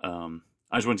 I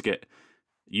just wanted to get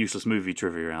useless movie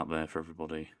trivia out there for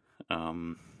everybody. I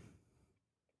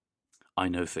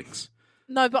know things.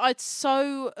 No, but I'd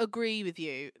so agree with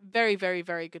you. Very, very,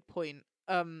 very good point.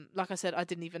 Like I said, I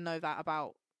didn't even know that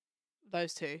about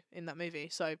those two in that movie.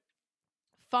 So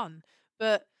fun,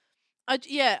 but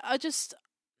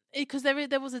because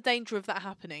there was a danger of that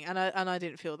happening, and I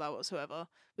didn't feel that whatsoever,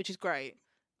 which is great.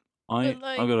 I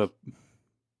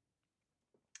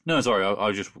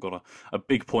just got a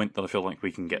big point that I feel like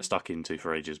we can get stuck into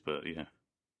for ages, but you know.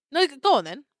 No, go on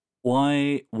then.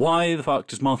 Why the fuck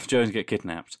does Martha Jones get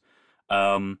kidnapped?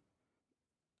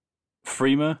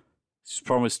 Freema has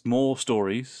promised more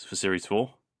stories for Series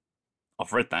 4.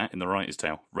 I've read that in The Writer's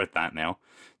Tale. Read that now.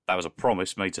 That was a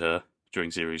promise made to her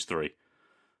during Series 3.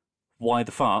 Why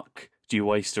the fuck do you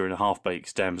waste her in a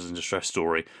half-baked damsel in distress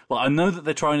story? Like, I know that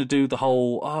they're trying to do the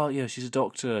whole, oh, yeah, she's a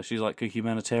doctor, she's like a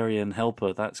humanitarian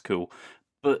helper, that's cool.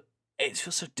 But it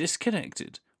feels so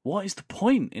disconnected. What is the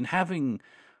point in having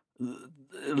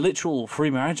literal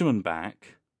Freema Agyeman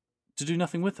back to do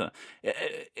nothing with her?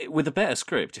 With a better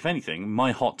script, if anything,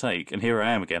 my hot take, and here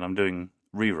I am again, I'm doing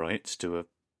rewrites to a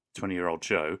 20-year-old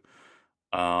show,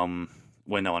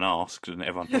 when no one asked, and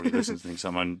everyone probably listens and thinks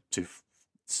I'm too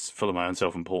full of my own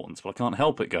self-importance, but I can't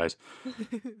help it, guys.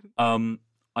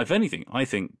 If anything, I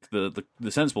think the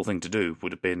sensible thing to do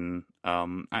would have been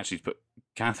actually to put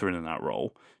Catherine in that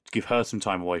role, to give her some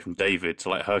time away from David, to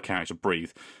let her character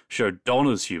breathe, show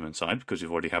Donna's human side, because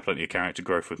we've already had plenty of character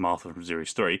growth with Martha from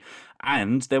Series 3,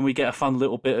 and then we get a fun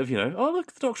little bit of, oh,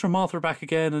 look, the Doctor and Martha are back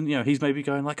again, and, he's maybe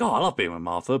going like, oh, I love being with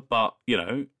Martha, but,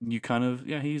 you kind of,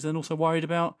 he's then also worried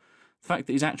about the fact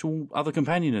that his actual other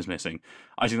companion is missing.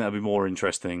 I think that would be more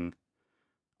interesting.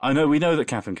 We know that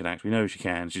Catherine can act, we know she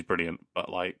can, she's brilliant, but,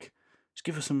 just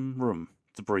give her some room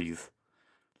to breathe.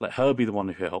 Let her be the one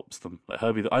who helps them. Let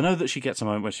her be I know that she gets a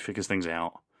moment where she figures things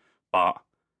out, but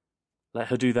let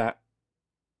her do that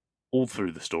all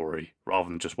through the story, rather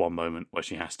than just one moment where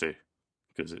she has to,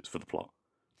 because it's for the plot.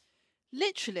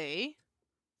 Literally,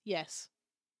 yes.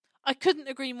 I couldn't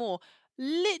agree more.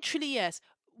 Literally, yes.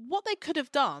 What they could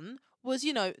have done was,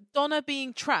 Donna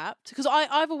being trapped, because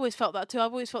I've always felt that too.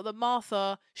 I've always felt that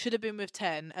Martha should have been with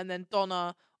Ten, and then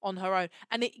Donna on her own,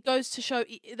 and it goes to show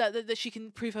that she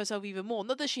can prove herself even more.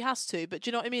 Not that she has to, but do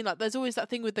you know what I mean? Like, there's always that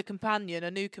thing with the companion,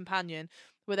 a new companion,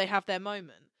 where they have their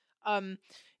moment.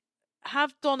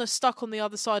 Have Donna stuck on the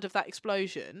other side of that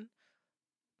explosion,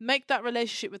 make that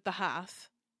relationship with the Hath,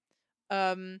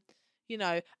 and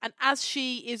as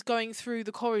she is going through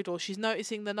the corridor, she's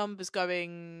noticing the numbers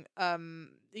going,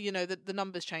 the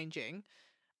numbers changing,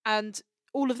 and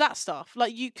all of that stuff.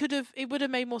 Like, it would have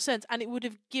made more sense, and it would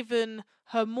have given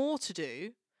her more to do.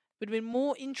 It would have been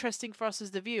more interesting for us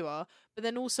as the viewer, but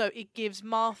then also it gives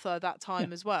Martha that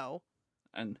time as well.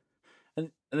 And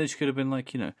then she could have been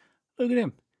like, look at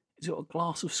him. He's got a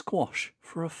glass of squash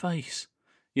for a face.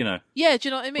 Yeah, do you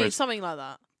know what I mean? Whereas, something like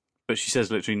that. But she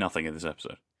says literally nothing in this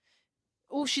episode.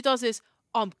 All she does is,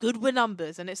 I'm good with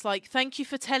numbers, and it's like, thank you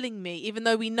for telling me, even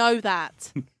though we know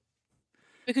that.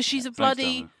 Because she's a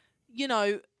bloody...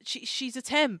 she's a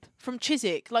temp from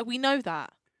Chiswick. Like, we know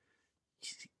that.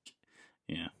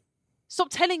 Yeah. Stop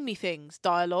telling me things,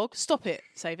 dialogue. Stop it.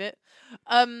 Save it.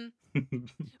 But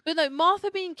no,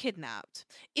 Martha being kidnapped,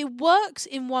 it works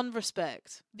in one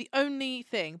respect. The only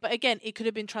thing, but again, it could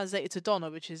have been translated to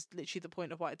Donna, which is literally the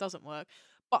point of why it doesn't work.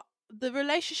 But the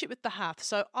relationship with the Hath,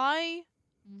 so I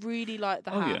really like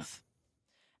the Hath.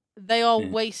 Yeah. They are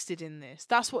wasted in this.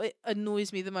 That's what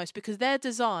annoys me the most, because their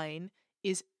design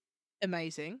is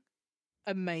amazing.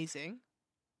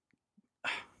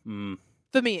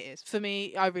 For me, it is. For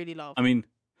me, I really love. I mean,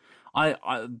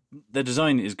 their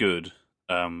design is good.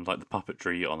 Like the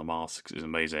puppetry on the masks is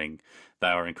amazing. They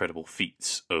are incredible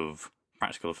feats of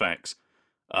practical effects.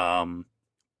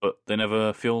 But they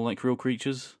never feel like real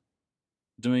creatures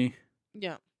to me.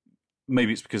 Yeah.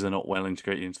 Maybe it's because they're not well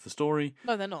integrated into the story.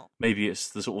 No, they're not. Maybe it's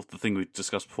the sort of the thing we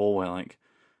discussed before, where like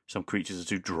some creatures are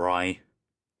too dry.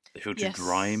 They feel too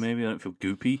dry. Maybe they don't feel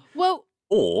goopy. Well,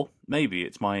 or maybe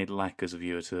it's my lack as a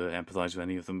viewer to empathise with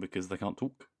any of them because they can't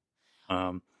talk.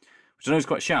 Which I know is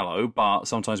quite shallow, but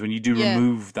sometimes when you do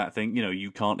remove that thing,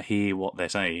 you can't hear what they're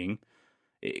saying.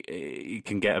 It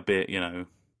can get a bit,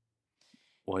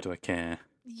 why do I care?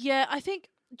 Yeah, I think.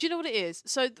 Do you know what it is?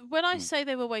 So when I say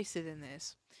they were wasted in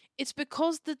this, it's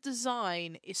because the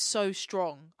design is so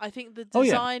strong. I think the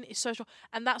design is so strong,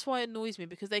 and that's why it annoys me,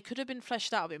 because they could have been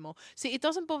fleshed out a bit more. See, it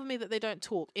doesn't bother me that they don't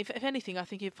talk. If anything, I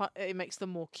think it makes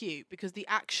them more cute, because the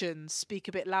actions speak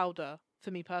a bit louder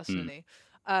for me personally.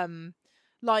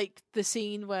 Like the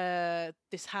scene where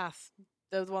this Hath,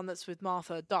 the one that's with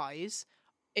Martha, dies.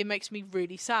 It makes me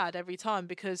really sad every time,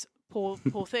 because poor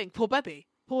thing, poor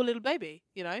little baby,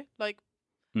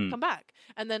 come back.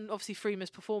 And then obviously Freema's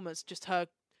performance, just her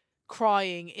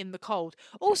crying in the cold.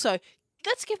 Also,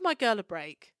 let's give my girl a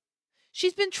break.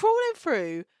 She's been trawling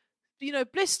through,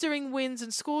 blistering winds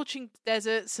and scorching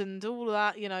deserts and all of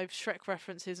that, Shrek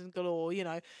references and galore,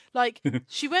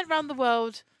 she went round the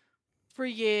world for a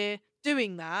year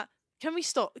doing that. Can we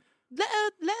stop? Let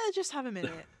her just have a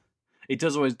minute. It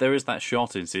does always. There is that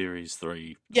shot in series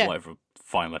 3, whatever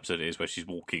final episode it is, where she's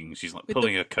walking. She's like with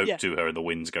pulling her coat to her, and the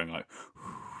wind's going like.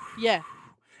 Yeah,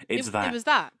 It was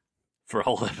that. for a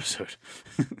whole episode.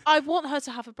 I want her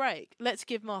to have a break. Let's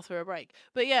give Martha a break.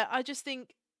 But yeah, I just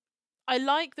think I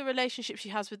like the relationship she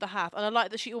has with the Hath, and I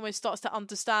like that she almost starts to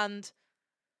understand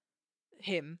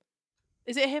him.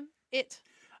 Is it him? It?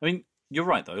 I mean, you're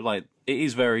right though. Like,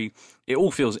 it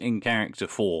all feels in character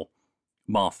for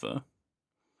Martha.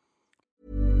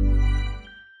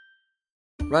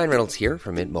 Ryan Reynolds here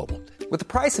from Mint Mobile. With the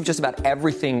price of just about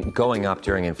everything going up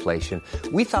during inflation,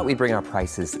 we thought we'd bring our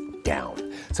prices down.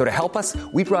 So to help us,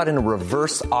 we brought in a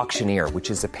reverse auctioneer, which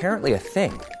is apparently a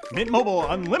thing. Mint Mobile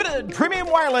Unlimited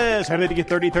Premium Wireless. How to get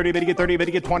 30, 30, bit to get 30, bit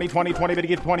to get 20, 20, 20, bit to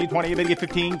get 20, 20, bit to get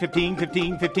 15, 15,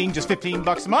 15, 15, just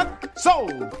 $15 a month?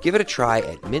 Sold! Give it a try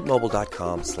at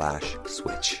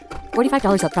mintmobile.com/switch.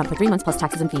 $45 up front for 3 months plus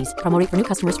taxes and fees. Promo rate for new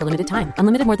customers for limited time.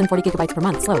 Unlimited more than 40 gigabytes per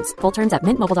month. Slows full terms at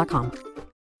mintmobile.com.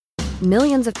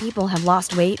 Millions of people have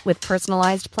lost weight with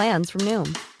personalized plans from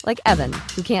Noom. Like Evan,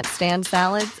 who can't stand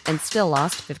salads and still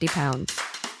lost 50 pounds.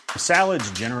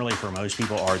 Salads generally for most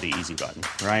people are the easy button,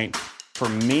 right? For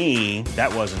me,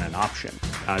 that wasn't an option.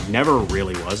 I never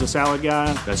really was a salad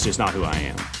guy. That's just not who I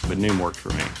am. But Noom worked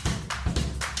for me.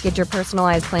 Get your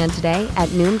personalized plan today at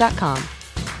Noom.com.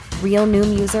 Real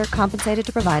Noom user compensated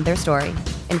to provide their story.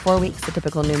 In 4 weeks, the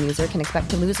typical Noom user can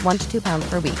expect to lose 1 to 2 pounds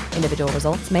per week. Individual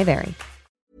results may vary.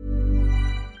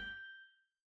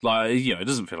 Like, you know, it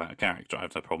doesn't feel like a character. I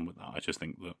have no problem with that. I just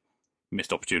think that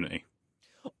missed opportunity.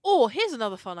 Or here's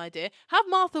another fun idea: have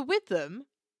Martha with them,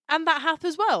 and that Hath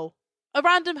as well. A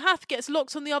random Hath gets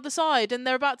locked on the other side, and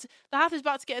the Hath is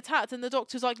about to get attacked, and the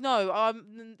Doctor's like, "No,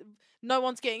 no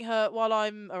one's getting hurt while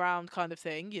I'm around," kind of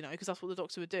thing, you know, because that's what the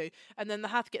Doctor would do. And then the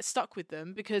Hath gets stuck with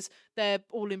them because they're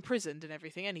all imprisoned and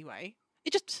everything. Anyway,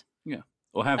 it just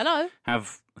Or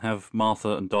have Martha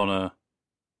and Donna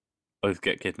both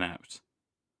get kidnapped.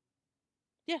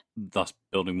 Yeah. Thus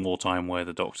building more time where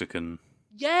the Doctor can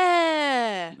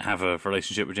have a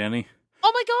relationship with Jenny.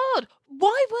 Oh my god!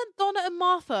 Why weren't Donna and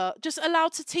Martha just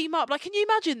allowed to team up? Like, can you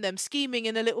imagine them scheming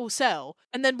in a little cell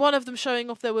and then one of them showing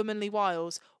off their womanly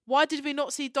wiles? Why did we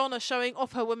not see Donna showing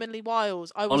off her womanly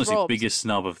wiles? I was Honestly, robbed. biggest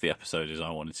snub of the episode is I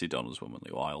wanted to see Donna's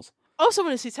womanly wiles. I also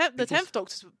want to see the 10th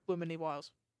Doctor's womanly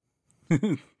wiles.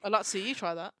 I'd like to see you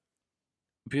try that.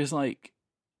 Because, like,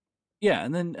 yeah,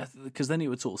 and then, because then it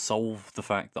would sort of solve the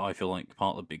fact that I feel like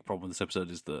part of the big problem with this episode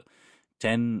is that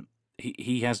Ten,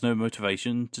 he has no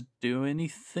motivation to do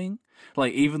anything.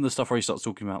 Like, even the stuff where he starts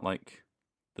talking about, like,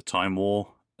 the Time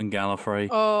War and Gallifrey.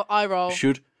 Oh, eye roll.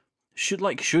 Should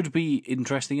be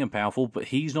interesting and powerful, but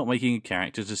he's not making a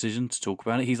character decision to talk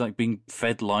about it. He's, like, being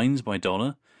fed lines by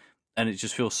Donna, and it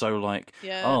just feels so like,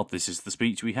 oh, this is the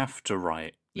speech we have to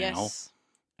write now. Yes.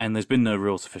 And there's been no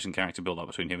real sufficient character build-up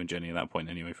between him and Jenny at that point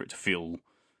anyway for it to feel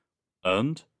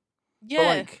earned. Yeah,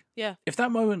 but like, yeah. If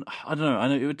that moment, I don't know, I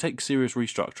know it would take serious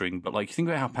restructuring, but like, you think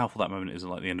about how powerful that moment is at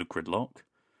like the end of Gridlock.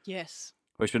 Yes.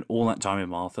 Where he spent all that time with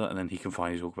Martha, and then he can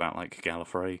finally talk about like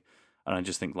Gallifrey. And I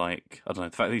just think like, I don't know,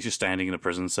 the fact that he's just standing in a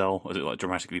prison cell as it like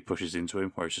dramatically pushes into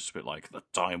him, where it's just a bit like the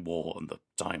Time War and the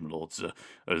Time Lords are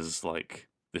as like,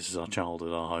 this is our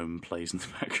childhood, our home plays in the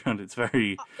background. It's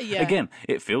very, again,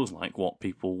 it feels like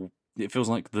it feels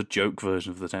like the joke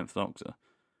version of the 10th Doctor.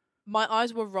 My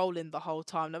eyes were rolling the whole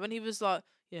time. Now, when he was like,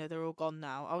 yeah, they're all gone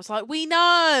now, I was like, we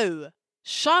know!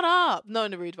 Shut up! Not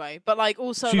in a rude way, but like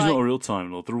also She's like, not a real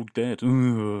Time Lord, they're all dead.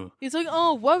 He's like,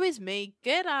 oh, woe is me,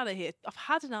 get out of here. I've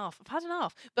had enough.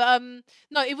 But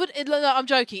no, I'm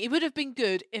joking. It would have been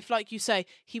good if, like you say,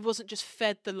 he wasn't just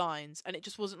fed the lines and it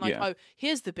just wasn't like, oh,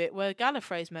 here's the bit where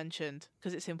Gallifrey's mentioned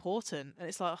because it's important, and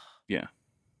it's like, yeah.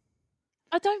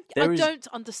 I don't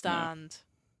understand. No.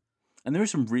 And there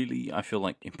is some really, I feel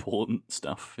like, important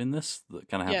stuff in this that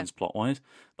kind of happens plot-wise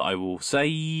that I will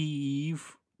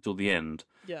save till the end.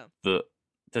 Yeah. That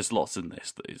there's lots in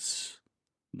this that is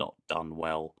not done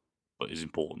well, but is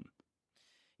important.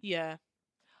 Yeah.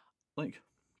 Like,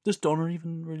 does Donna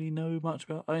even really know much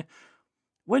about...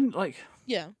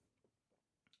 Yeah.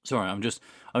 Sorry,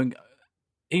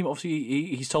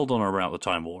 he's told Donna about the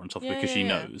Time War and stuff because she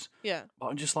knows. Yeah. But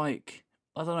I'm just like,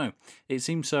 I don't know. It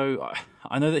seems so...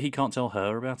 I know that he can't tell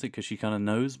her about it because she kind of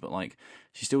knows, but like,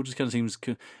 she still just kind of seems...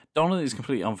 Donna is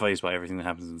completely unfazed by everything that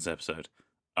happens in this episode.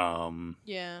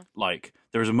 Yeah. Like,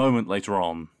 there is a moment later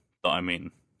on that,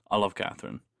 I love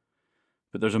Catherine,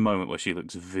 but there's a moment where she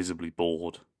looks visibly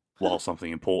bored while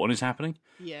something important is happening.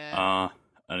 Yeah.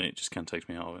 And it just kind of takes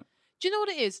me out of it. Do you know what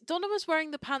it is? Donna was wearing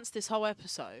the pants this whole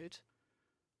episode,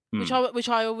 which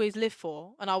I always live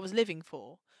for, and I was living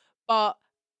for, but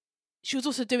she was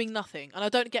also doing nothing, and I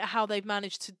don't get how they've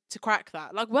managed to crack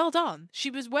that. Like, well done.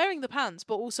 She was wearing the pants,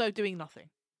 but also doing nothing.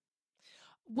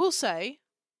 We'll say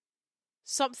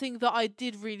something that I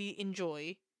did really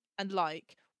enjoy, and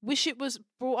like. Wish it was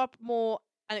brought up more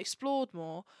and explored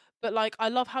more. But like, I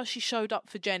love how she showed up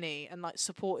for Jenny and like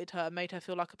supported her, made her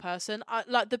feel like a person. I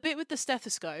like the bit with the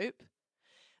stethoscope.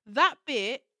 That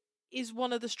bit is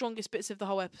one of the strongest bits of the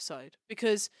whole episode,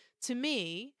 because to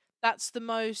me, that's the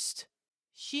most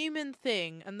human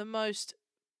thing and the most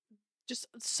just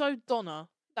so Donna.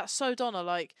 That's so Donna.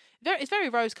 Like, it's very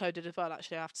rose coded as well,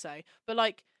 actually, I have to say. But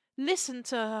like, listen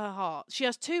to her heart. She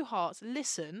has two hearts.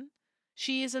 Listen.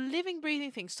 She is a living,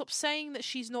 breathing thing. Stop saying that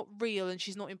she's not real and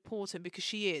she's not important, because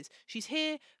she is. She's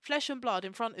here, flesh and blood,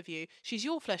 in front of you. She's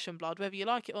your flesh and blood, whether you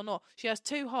like it or not. She has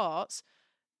two hearts.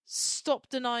 Stop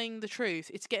denying the truth.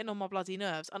 It's getting on my bloody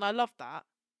nerves, and I love that.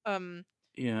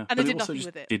 Yeah, and they did nothing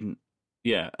with it. Didn't.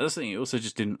 Yeah, that's the thing. It also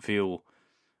just didn't feel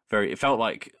very. It felt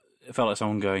like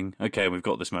someone going, "Okay, we've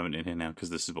got this moment in here now because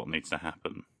this is what needs to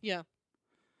happen." Yeah.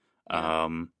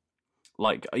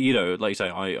 Like, you know, like you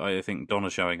say, I think Donna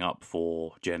showing up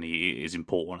for Jenny is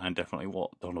important and definitely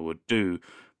what Donna would do,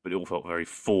 but it all felt very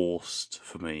forced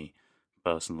for me,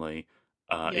 personally.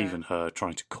 Even her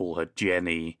trying to call her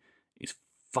Jenny is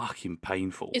fucking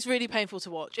painful. It's really painful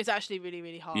to watch. It's actually really,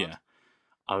 really hard. Yeah.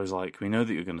 I was like, we know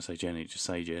that you're going to say Jenny, just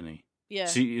say Jenny. Yeah.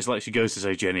 It's like she goes to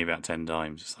say Jenny about 10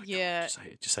 times. It's like, yeah.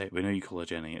 Just say it. We know you call her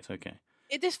Jenny. It's okay.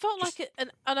 This felt like and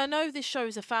I know this show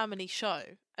is a family show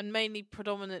and mainly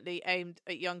predominantly aimed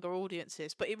at younger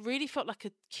audiences, but it really felt like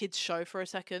a kid's show for a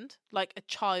second, like a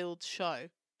child's show.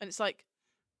 And it's like,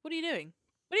 what are you doing?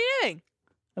 What are you doing?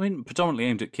 I mean, predominantly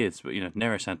aimed at kids, but, you know,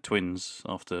 Neris had twins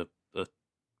after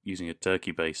using a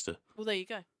turkey baster. Well, there you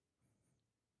go.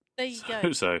 There you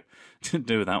go. So,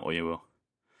 do with that what you will.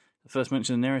 The first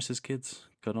mention of Neris as kids,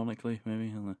 canonically, maybe.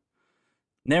 I don't know.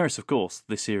 Neris, of course,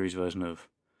 this series version of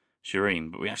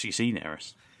Shireen, but we actually see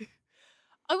Neris.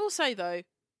 I will say, though,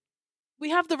 we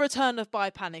have the return of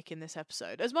Bi-Panic in this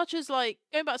episode. As much as, like,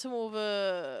 going back to more of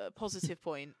a positive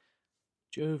point.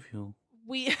 Jovial.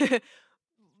 The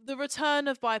return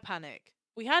of Bi-Panic.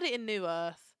 We had it in New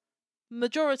Earth.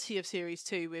 Majority of Series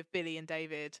 2 with Billy and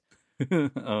David.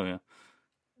 Oh, yeah.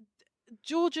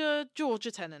 Georgia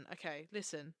Tennant. Okay,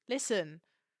 listen.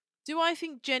 Do I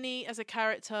think Jenny as a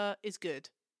character is good?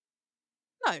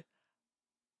 No.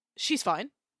 She's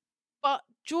fine. But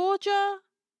Georgia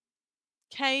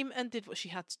came and did what she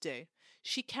had to do.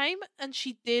 She came and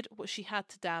she did what she had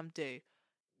to damn do.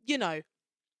 You know,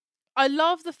 I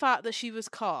love the fact that she was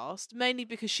cast, mainly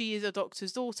because she is a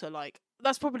doctor's daughter. Like,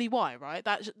 that's probably why, right?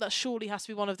 That surely has to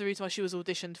be one of the reasons why she was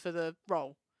auditioned for the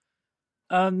role.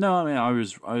 No, I mean, I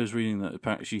was reading that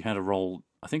apparently she had a role.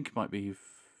 I think it might be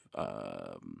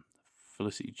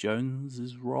Felicity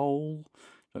Jones's role.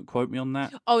 Don't quote me on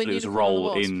that. Oh, but it was a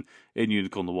role in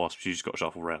Unicorn the Wasp. She just got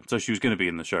shuffled around, so she was going to be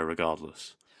in the show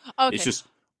regardless. Okay. It's just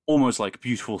almost like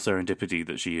beautiful serendipity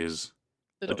that she is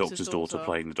a doctor's daughter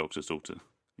playing the doctor's daughter.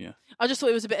 Yeah. I just thought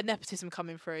it was a bit of nepotism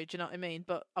coming through. Do you know what I mean?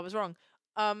 But I was wrong.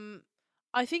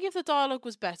 I think if the dialogue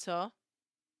was better,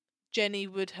 Jenny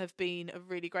would have been a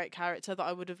really great character that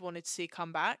I would have wanted to see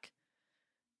come back.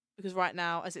 Because right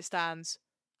now, as it stands,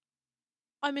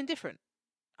 I'm indifferent.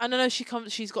 And I know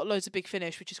she's got loads of Big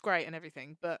Finish, which is great and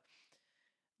everything, but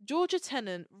Georgia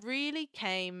Tennant really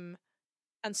came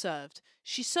and served.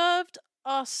 She served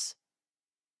us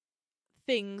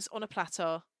things on a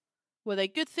platter. Were they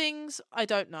good things? I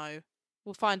don't know.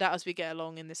 We'll find out as we get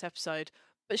along in this episode.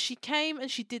 But she came and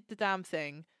she did the damn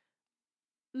thing.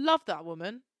 Love that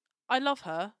woman. I love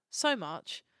her so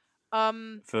much.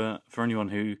 For anyone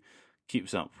who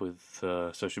keeps up with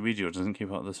social media or doesn't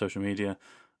keep up with the social media,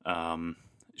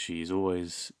 she's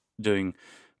always doing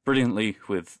brilliantly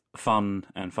with fun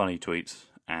and funny tweets.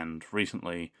 And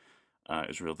recently, it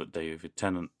was revealed that David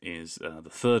Tennant is the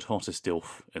third hottest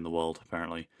DILF in the world,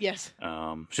 apparently. Yes.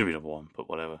 Should be number one, but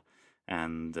whatever.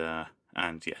 And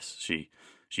yes, she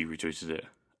retweeted it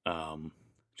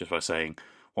just by saying,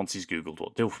 once he's Googled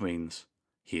what DILF means,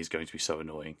 he is going to be so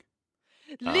annoying.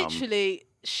 Literally,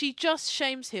 she just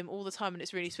shames him all the time, and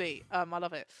it's really sweet. I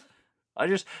love it. I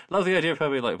just love the idea of her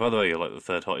being like, by the way, you're like the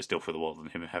third hottest DILF in the world,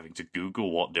 and him having to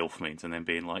Google what DILF means, and then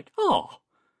being like, oh,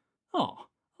 I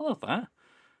love that.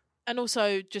 And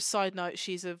also, just side note,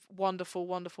 she's a wonderful,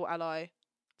 wonderful ally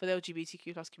for the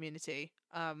LGBTQ plus community.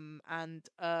 And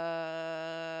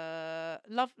love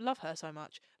her so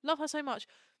much. Love her so much.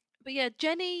 But yeah,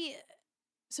 Jenny.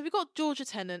 So we got Georgia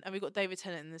Tennant and we got David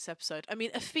Tennant in this episode. I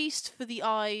mean, a feast for the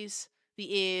eyes,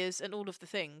 the ears, and all of the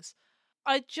things.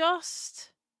 I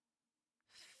just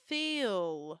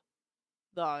feel,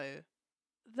 though,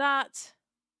 that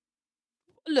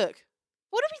look,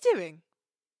 what are we doing?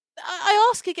 I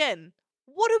ask again,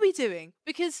 what are we doing?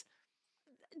 Because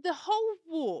the whole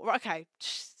war, okay,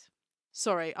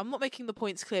 Sorry, I'm not making the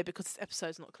points clear because this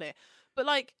episode's not clear. But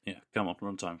like, Yeah, come on,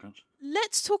 run time crunch.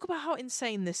 let's talk about how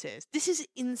insane this is. This is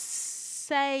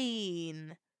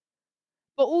insane,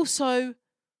 but also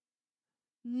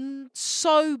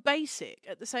so basic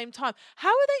at the same time. How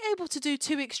are they able to do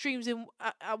two extremes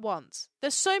at once?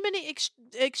 There's so many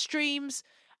extremes,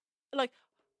 like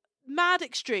mad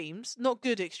extremes, not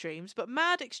good extremes, but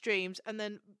mad extremes, and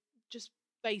then just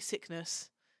basicness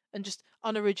and just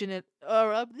unoriginality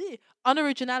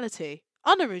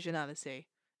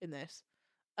in this.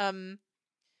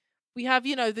 We have,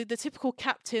 the typical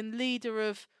captain, leader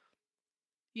of,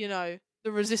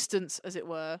 the resistance, as it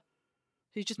were,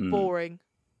 who's just boring.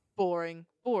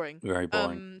 Very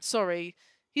boring. Sorry,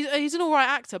 he's an all right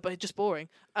actor, but just boring.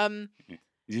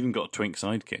 He's even got a twink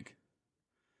sidekick.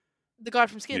 The guy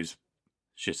from Skins. Who's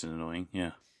shit and annoying,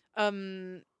 yeah.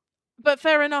 But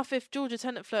fair enough, if Georgia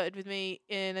Tennant flirted with me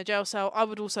in a jail cell, I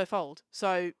would also fold.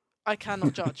 So I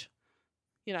cannot judge,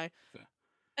 Fair.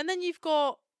 And then you've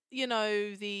got,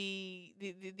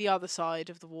 the other side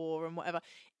of the war and whatever.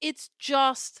 It's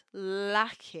just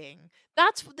lacking.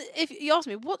 That's if you ask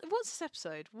me, what's this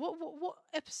episode? What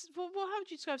episode? How would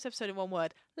you describe this episode in one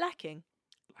word? Lacking.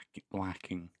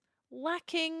 Lacking.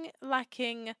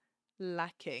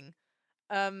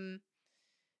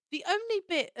 The only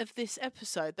bit of this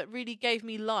episode that really gave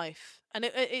me life, and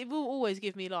it will always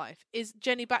give me life, is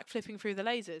Jenny backflipping through the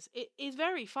lasers. It is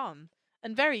very fun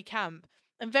and very camp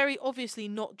and very obviously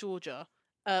not Georgia,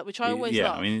 which I always love.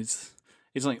 Yeah, I mean it's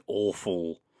like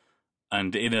awful,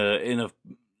 and in a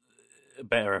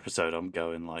better episode, I'm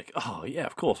going like, oh yeah,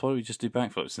 of course. Why don't we just do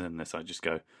backflips? And in this, I just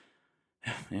go,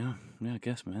 yeah, I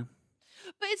guess, man.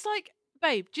 But it's like,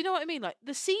 babe, do you know what I mean? Like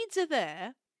the seeds are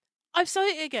there. I've said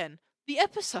it again. The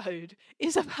episode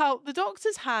is about the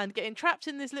Doctor's hand getting trapped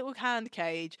in this little hand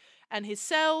cage, and his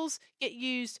cells get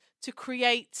used to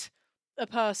create a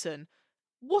person.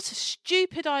 What a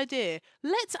stupid idea.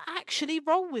 Let's actually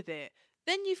roll with it.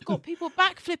 Then you've got people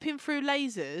backflipping through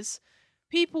lasers,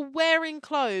 people wearing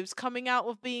clothes coming out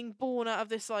of being born out of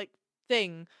this like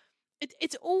thing.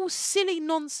 It's all silly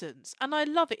nonsense, and I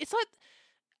love it. It's like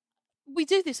we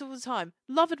do this all the time.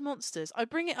 Love and Monsters. I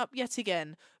bring it up yet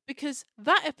again because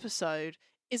that episode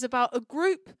is about a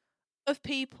group of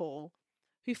people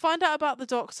who find out about the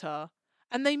Doctor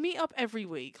and they meet up every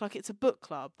week like it's a book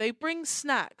club. They bring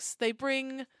snacks. They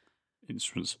bring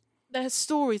instruments. Their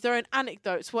stories, their own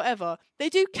anecdotes, whatever. They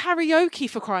do karaoke,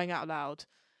 for crying out loud.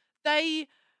 They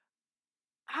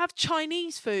have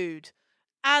Chinese food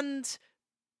and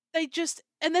they just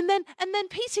and then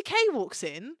Peter Kay walks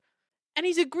in. And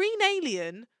he's a green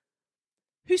alien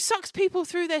who sucks people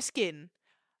through their skin.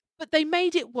 But they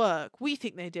made it work. We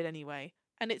think they did anyway.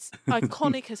 And it's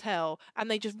iconic as hell.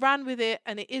 And they just ran with it,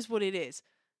 and it is what it is.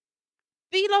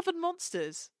 Be Love and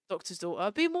Monsters, Doctor's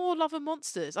daughter. Be more Love and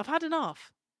Monsters. I've had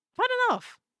enough.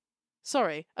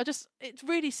 Sorry. It's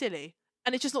really silly.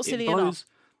 And it's just not silly enough.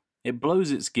 It blows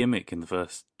its gimmick in the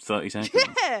first 30 seconds.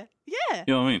 Yeah.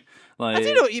 You know what I mean? Like, I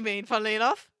do know what you mean, funnily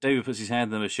enough. David puts his hand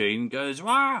in the machine and goes,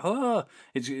 wah, wah.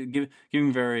 It's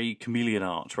giving very Chameleon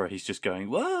Arch, where he's just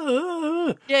going,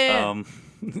 wah, yeah.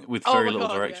 With very little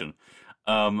direction.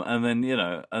 Yeah. And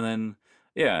then,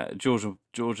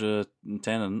 Georgia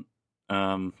Tennant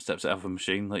steps out of a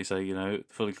machine, like you say,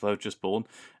 fully clothed, just born,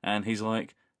 and he's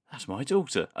like, that's my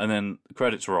daughter. And then the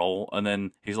credits roll, and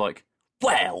then he's like,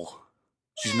 well...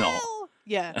 She's not.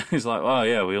 Yeah. He's like, oh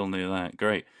yeah, we all knew that.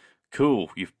 Great.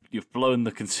 Cool. You've blown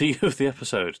the conceit of the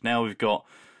episode. Now we've got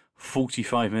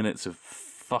 45 minutes of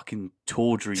fucking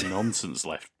tawdry nonsense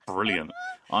left. Brilliant.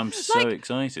 I'm so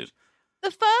excited.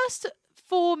 The first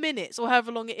 4 minutes, or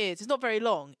however long it is, it's not very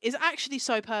long, is actually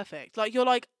so perfect. Like, you're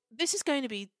like, this is going to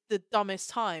be the dumbest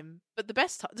time, but the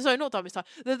best time. Sorry, not dumbest time.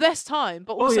 The best time,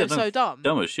 but also so dumb.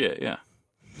 Dumb as shit, yeah.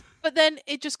 But then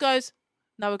it just goes,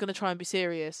 now we're going to try and be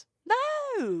serious. No.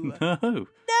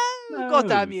 God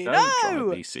damn you. Don't try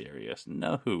to be serious.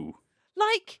 No.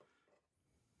 Like,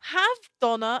 have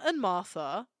Donna and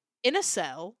Martha in a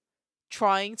cell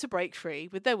trying to break free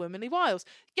with their womanly wiles.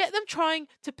 Get them trying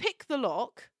to pick the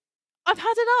lock. I've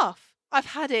had enough. I've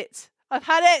had it.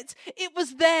 It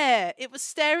was there. It was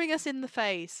staring us in the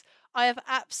face. I have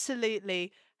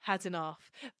absolutely had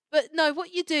enough. But no,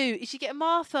 what you do is you get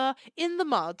Martha in the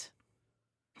mud.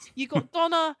 You got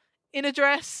Donna in a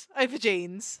dress over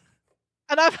jeans.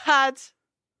 And I've had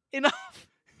enough.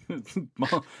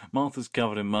 Martha's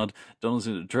covered in mud, Donna's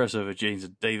in a dress over jeans,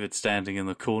 and David standing in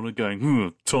the corner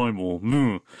going, time war.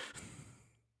 And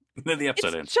then the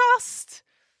episode ends. Just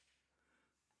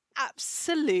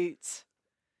absolute.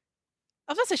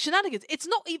 I was going to say shenanigans. It's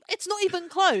not even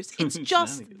close. It's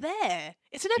just there.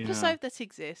 It's an episode that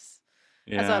exists.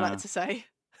 as I like to say.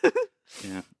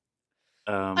 Yeah.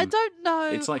 I don't know.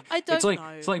 It's like know.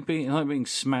 It's like being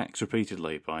smacked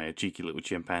repeatedly by a cheeky little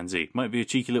chimpanzee. Might be a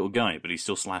cheeky little guy, but he's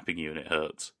still slapping you and it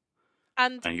hurts.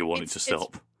 And you want it to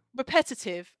stop. It's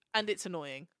repetitive and it's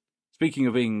annoying. Speaking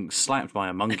of being slapped by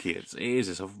a monkey,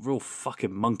 it's a real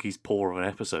fucking monkey's paw of an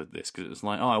episode, this, because it's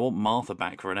like, oh, I want Martha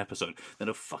back for an episode. Then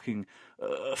a fucking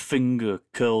finger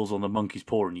curls on the monkey's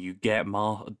paw and you get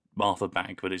Martha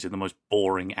back, but it's in the most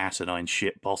boring, asinine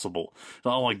shit possible.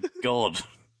 Oh my god.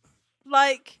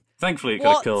 Like, thankfully, it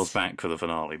got curls back for the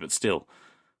finale, but still.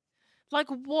 Like,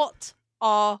 what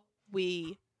are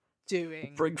we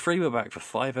doing? Bring Freema back for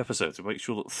 5 episodes and make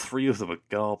sure that 3 of them are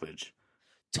garbage.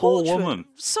 Torchwood. Poor woman.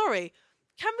 Sorry,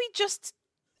 can we just...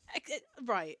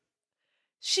 Right.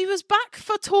 She was back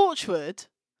for Torchwood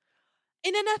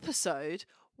in an episode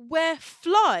where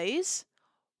flies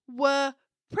were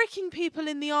pricking people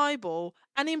in the eyeball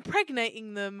and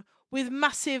impregnating them with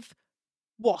massive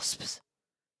wasps.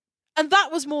 And that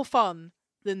was more fun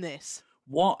than this.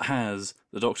 What has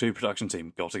the Doctor Who production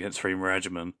team got against Freema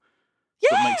Agyeman Yeah!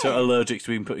 that makes her allergic to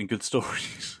being put in good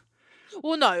stories?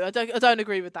 Well, no, I don't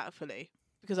agree with that fully,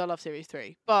 because I love Series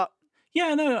 3. But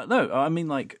yeah, no. I mean,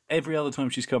 like, every other time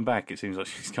she's come back, it seems like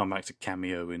she's come back to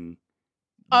cameo in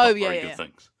very good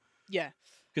things. Yeah.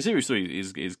 Because Series 3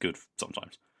 is good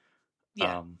sometimes.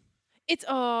 Yeah. It's,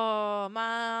 oh,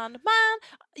 man.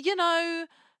 You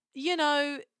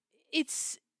know,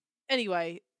 it's...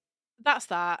 Anyway, that's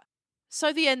that.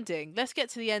 So the ending. Let's get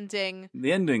to the ending.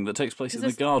 The ending that takes place in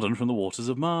the garden from the waters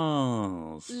of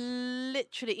Mars.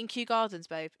 Literally in Kew Gardens,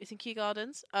 babe. It's in Kew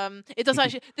Gardens. It does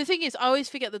actually. The thing is, I always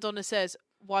forget that Donna says,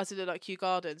 "Why does it look like Kew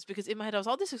Gardens?" Because in my head I was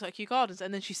like, "Oh, this looks like Kew Gardens,"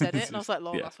 and then she said it, and I was like,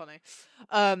 "Lol, that's funny."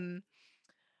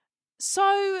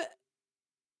 So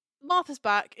Martha's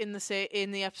back in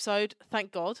the episode.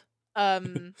 Thank God. Where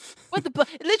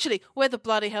the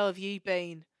bloody hell have you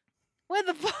been? Where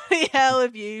the bloody hell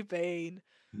have you been?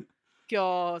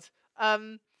 God.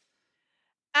 And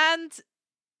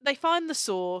they find the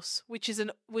source, which is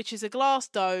a glass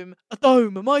dome, a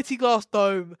mighty glass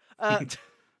dome.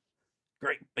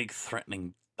 Great big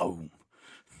threatening dome.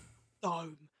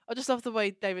 Dome. I just love the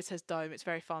way David says dome. It's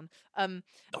very fun. And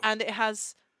it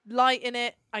has light in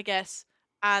it, I guess,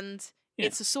 and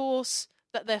it's a source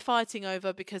that they're fighting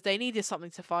over because they needed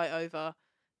something to fight over,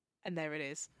 and there it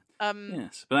is.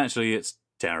 Yes, but actually it's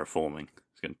terraforming.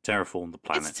 It's going to terraform the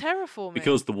planet. It's terraforming.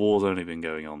 Because the war's only been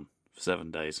going on for 7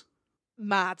 days.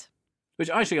 Mad. Which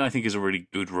actually I think is a really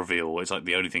good reveal. It's like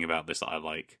the only thing about this that I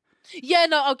like. Yeah,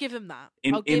 no, I'll give him that.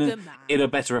 I'll give him that. In a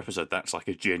better episode, that's like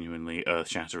a genuinely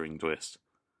earth-shattering twist.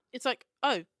 It's like,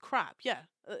 oh, crap, yeah,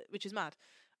 which is mad.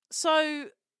 So,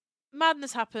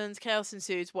 madness happens, chaos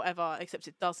ensues, whatever, except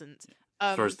it doesn't.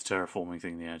 Throws the terraforming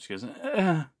thing in the edge, goes,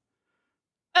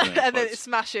 and then it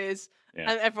smashes,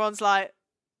 and everyone's like,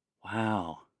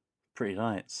 wow, pretty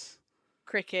lights.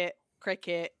 Cricket,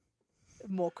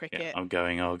 more cricket. Yeah, I'm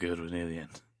going, oh good, we're near the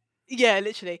end. Yeah,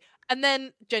 literally. And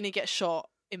then Jenny gets shot,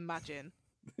 imagine.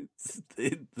 It's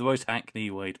the most Hackney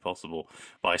way possible,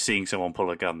 by seeing someone pull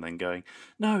a gun then going,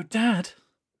 no, Dad.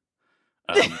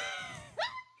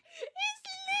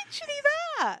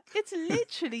 It's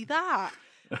literally that.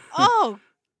 Oh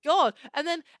God. And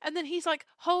then he's like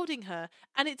holding her,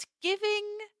 and it's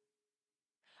giving.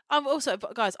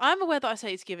 Guys, I'm aware that I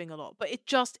say it's giving a lot, but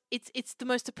it's the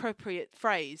most appropriate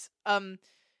phrase.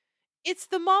 It's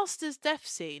the Master's death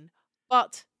scene,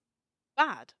 but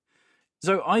bad.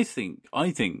 So I think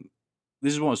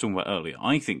this is what I was talking about earlier.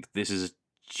 I think this is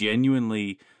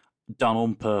genuinely done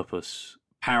on purpose,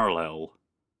 parallel,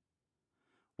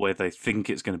 where they think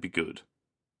it's going to be good,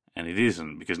 and it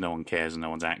isn't because no one cares and no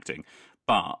one's acting.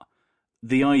 But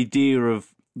the idea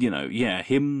of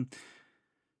him,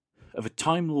 of a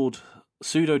Time Lord,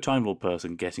 pseudo Time Lord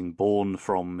person getting born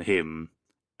from him,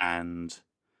 and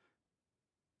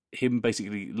him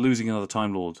basically losing another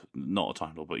Time Lord, not a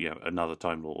Time Lord, but another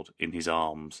Time Lord in his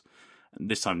arms. And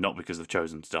this time not because they've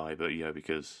chosen to die, but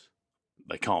because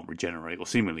they can't regenerate, or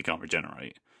seemingly can't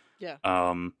regenerate. Yeah.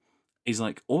 Is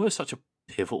like almost such a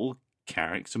pivotal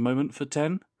character moment for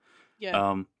Ten.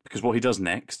 Yeah. Because what he does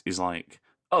next is like,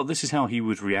 oh, this is how he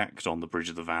would react on the Bridge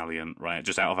of the Valiant, right?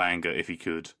 Just out of anger if he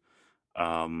could.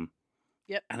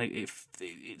 Yep. And it's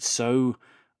so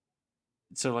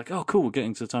like, oh, cool, we're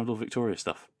getting to the Time Lord Victoria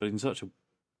stuff, but in such a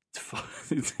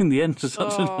in the end, it's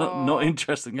such a not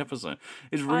interesting episode.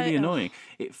 It's really annoying.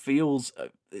 It feels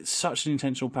it's such an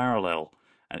intentional parallel,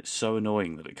 and it's so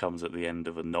annoying that it comes at the end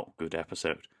of a not good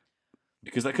episode,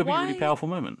 because that could be a really powerful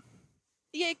moment.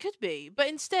 Yeah, it could be, but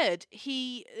instead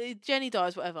Jenny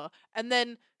dies, whatever, and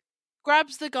then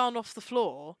grabs the gun off the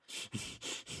floor,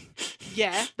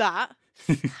 Yeah, that.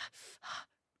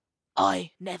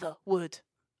 I never would.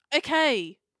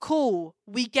 Okay, cool.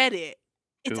 We get it.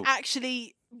 It's Cool.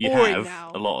 actually You boring have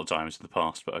now. a lot of times in the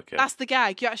past, but okay. That's the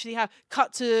gag. You actually have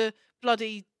cut to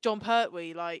bloody John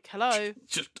Pertwee. Like, hello.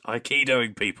 Just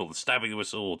Aikidoing people and stabbing them with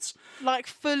swords. Like,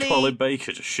 fully. Colin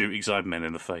Baker just shooting Cybermen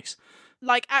in the face.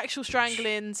 Like, actual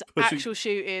stranglings, Pushing- actual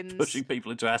shootings, Pushing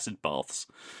people into acid baths.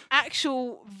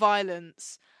 actual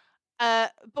violence.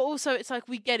 But also, it's like,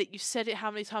 we get it. You've said it how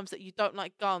many times that you don't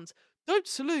like guns. Don't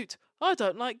salute. I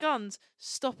don't like guns.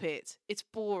 Stop it. It's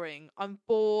boring. I'm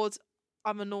bored.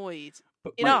 I'm annoyed.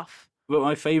 But Enough. But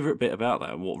my favourite bit about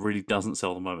that, and what really doesn't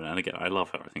sell the moment, and again, I love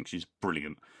her, I think she's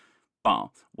brilliant, but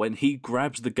when he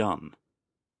grabs the gun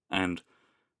and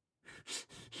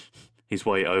his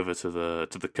way over to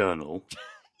the colonel...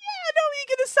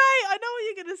 I know what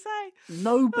you're gonna say.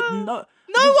 No, but no...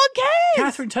 No one cares.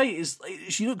 Catherine Tate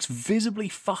she looks visibly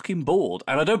fucking bored,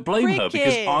 and I don't blame her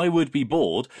because Cricket. I would be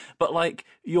bored, but like,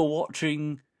 you're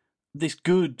watching this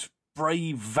good,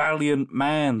 brave, valiant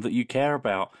man that you care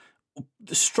about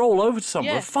stroll over to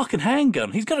someone with a fucking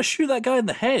handgun. He's gonna shoot that guy in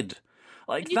the head.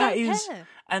 Like, And you that don't is... care.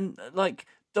 And like,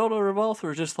 Donna and Martha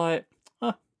are just like,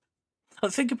 huh.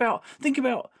 Think about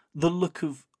the look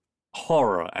of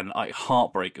horror and like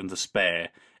heartbreak and despair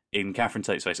in Catherine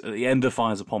Tate's face at the end of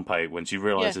Fires of Pompeii when she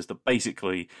realises that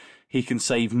basically he can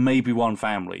save maybe one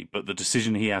family, but the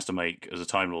decision he has to make as a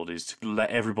Time Lord is to let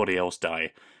everybody else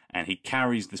die. And he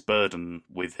carries this burden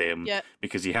with him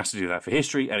because he has to do that for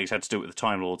history, and he's had to do it with the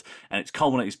Time Lords. And it's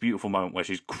culminated this beautiful moment where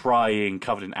she's crying,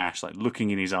 covered in ash, like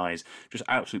looking in his eyes, just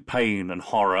absolute pain and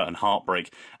horror and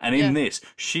heartbreak. And in this,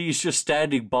 she's just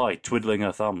standing by, twiddling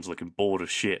her thumbs, looking bored as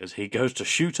shit as he goes to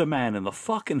shoot a man in the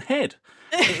fucking head.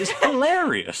 It's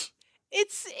hilarious.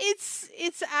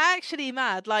 It's actually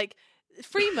mad. Like,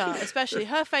 Freema, especially,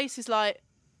 her face is like,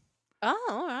 oh,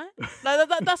 all right. Like,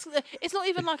 that's it's not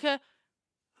even like a,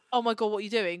 oh my god, what are you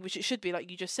doing? Which it should be,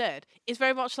 like you just said. It's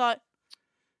very much like,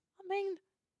 I mean,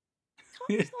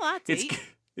 it's not that deep.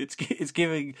 It's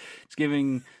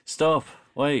giving. Stop.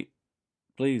 Wait.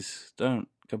 Please don't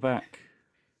go back.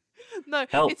 No,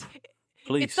 Help.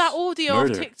 Please. It's that audio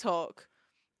Murder. of TikTok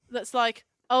that's like,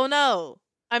 oh no,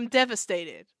 I'm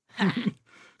devastated.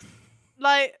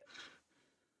 Like,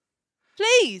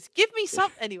 please give me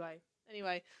some. Anyway,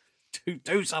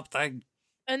 Do something.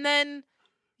 and then.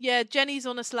 Yeah, Jenny's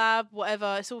on a slab,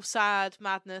 whatever. It's all sad,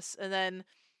 madness. And then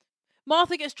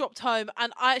Martha gets dropped home.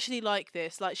 And I actually like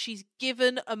this. Like, she's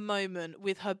given a moment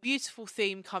with her beautiful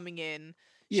theme coming in.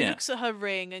 She looks at her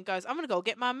ring and goes, I'm going to go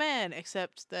get my man.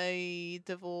 Except they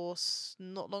divorce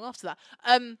not long after that.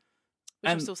 Which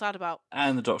I'm still sad about.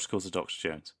 And the Doctor calls her Dr.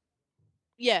 Jones.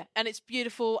 Yeah, and it's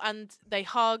beautiful. And they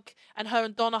hug. And her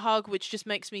and Donna hug, which just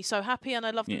makes me so happy. And I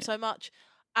love them so much.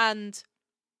 And...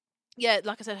 yeah,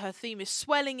 like I said, her theme is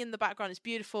swelling in the background. It's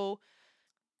beautiful.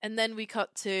 And then we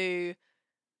cut to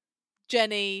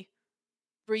Jenny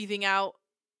breathing out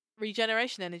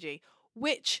regeneration energy,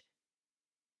 which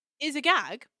is a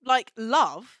gag, like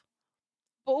love,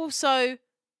 but also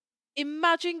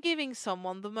imagine giving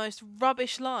someone the most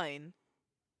rubbish line.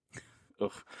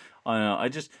 Ugh. I know.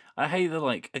 I hate that.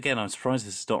 Like, again, I'm surprised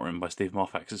this is not written by Steve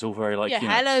Moffat. 'Cause it's all very like,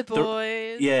 hello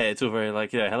boys. it's all very like,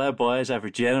 hello boys, I've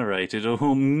regenerated. Oh,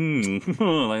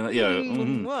 like that.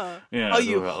 Yeah. Are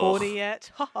you all right, horny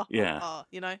yet? Yeah.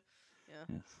 You know.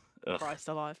 Ugh. Christ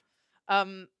alive.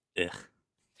 Ugh.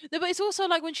 No, but it's also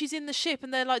like when she's in the ship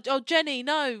and they're like, "Oh, Jenny,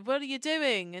 no, what are you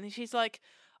doing?" And she's like,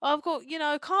 oh, "I've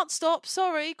got, can't stop.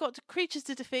 Sorry, got creatures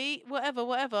to defeat.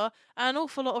 Whatever, and an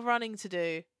awful lot of running to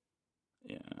do."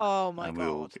 Yeah. Oh my and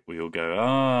god. We all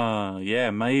go,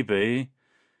 yeah, maybe.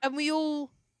 And we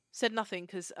all said nothing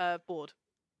because bored.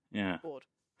 Yeah. Bored.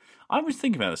 I was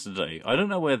thinking about this today. I don't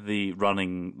know where the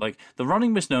running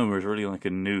misnomer is really like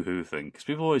a new Who thing, because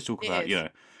people always talk about,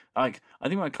 like, I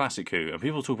think about Classic Who, and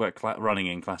people talk about running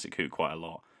in Classic Who quite a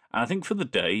lot. And I think for the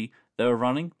day, they were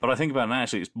running, but I think about it now,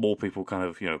 actually, it's more people kind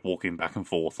of, walking back and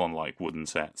forth on, like, wooden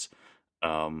sets.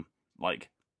 Like,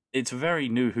 it's a very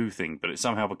new Who thing, but it's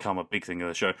somehow become a big thing of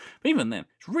the show. But even then,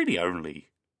 it's really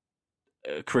only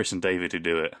Chris and David who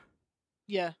do it.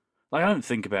 Yeah. Like, I don't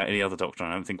think about any other Doctor,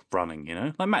 I don't think running,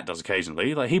 Like, Matt does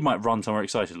occasionally. Like, he might run somewhere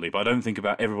excitedly, but I don't think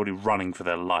about everybody running for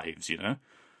their lives,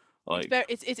 Like,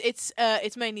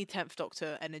 it's mainly 10th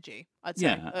Doctor energy, I'd say.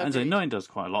 Yeah, and so 9 does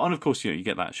quite a lot. And of course, you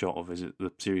get that shot of, is it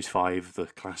the Series 5, the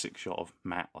classic shot of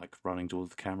Matt, like, running towards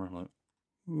the camera, like...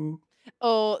 Ooh.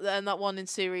 Oh, and that one in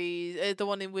series, the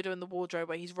one in Widow and the Wardrobe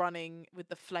where he's running with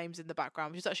the flames in the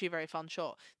background, which is actually a very fun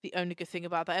shot. The only good thing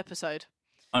about that episode.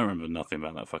 I remember nothing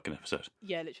about that fucking episode.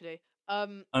 Yeah, literally. I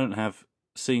don't have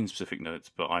scene-specific notes,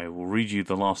 but I will read you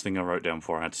the last thing I wrote down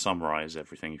before I had to summarise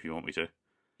everything if you want me to.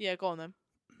 Yeah, go on then.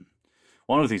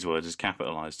 One of these words is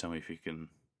capitalised. Tell me if you can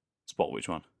spot which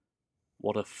one.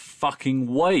 What a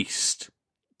fucking waste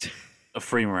of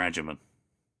Freema Agyeman.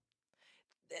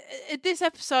 This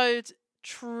episode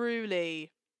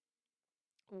truly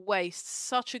wastes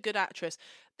such a good actress.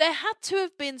 There had to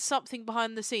have been something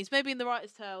behind the scenes, maybe in the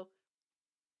writer's tale.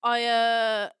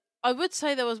 I would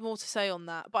say there was more to say on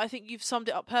that, but I think you've summed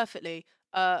it up perfectly.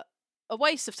 A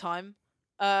waste of time,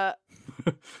 and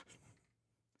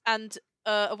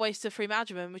a waste of Freema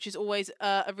Agyeman, which is always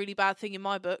a really bad thing in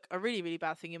my book. A really, really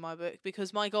bad thing in my book,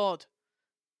 because my God,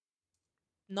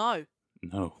 no.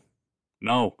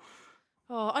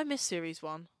 Oh, I miss series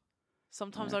 1.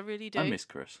 Sometimes I really do. I miss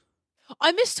Chris.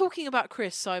 I miss talking about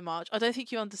Chris so much. I don't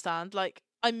think you understand. Like,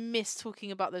 I miss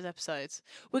talking about those episodes.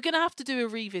 We're going to have to do a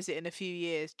revisit in a few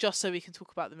years just so we can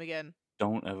talk about them again.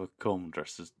 Don't ever come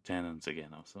dressed as Tennant again,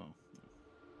 also.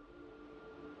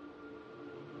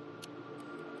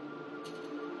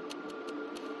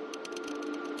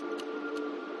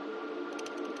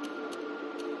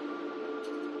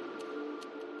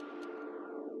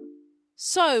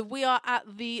 So, we are at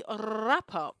the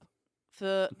wrap-up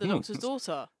for The Doctor's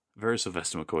Daughter. Very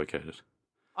Sylvester McCoy coded.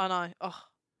 I know. Oh.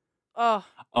 Oh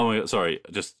my God! Sorry,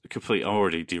 just complete. I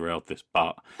already derailed this,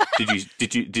 but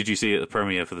did you see at the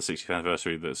premiere for the 60th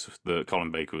anniversary that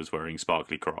Colin Baker was wearing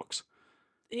sparkly Crocs?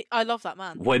 I love that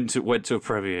man. Went to a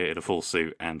premiere in a full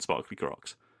suit and sparkly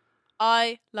Crocs.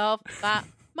 I love that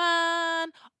man.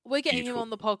 We're getting Beautiful. him on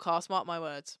the podcast. Mark my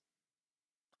words.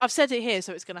 I've said it here,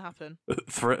 so it's going to happen.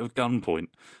 Threat of gunpoint.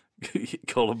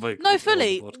 Colin Baker. No,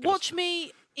 fully. Watch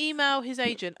me email his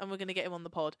agent, and we're going to get him on the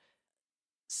pod.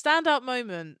 Standout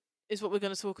moment is what we're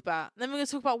going to talk about. And then we're going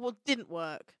to talk about what didn't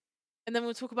work. And then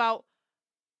we'll talk about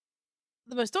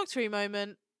the most Doctor-y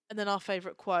moment, and then our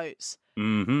favourite quotes.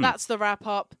 Mm-hmm. That's the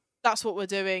wrap-up. That's what we're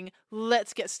doing.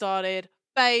 Let's get started.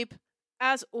 Babe,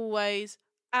 as always,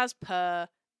 as per,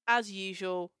 as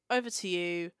usual, over to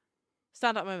you.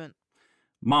 Standout moment.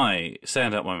 My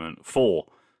standout moment for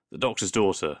The Doctor's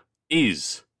Daughter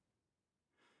is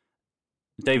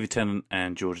David Tennant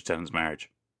and Georgia Tennant's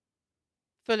marriage.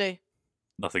 Fully.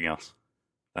 Nothing else.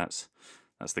 That's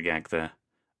the gag there.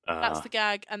 That's the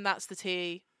gag, and that's the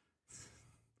tea.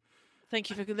 Thank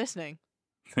you for listening.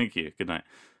 Thank you. Good night.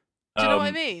 Do you know what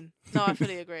I mean? No, I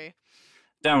fully agree.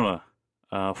 Damla,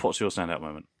 what's your standout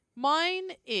moment?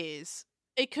 Mine is,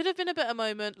 it could have been a better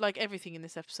moment, like everything in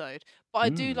this episode, but I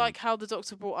do like how the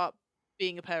Doctor brought up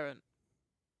being a parent.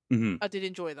 Mm-hmm. I did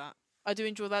enjoy that. I do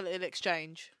enjoy that little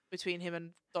exchange between him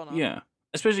and Donna. Yeah,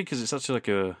 especially because it's such like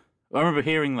a... I remember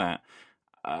hearing that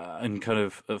and kind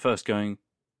of at first going,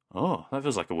 oh, that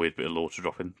feels like a weird bit of lore to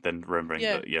drop in, then remembering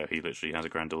that, yeah, he literally has a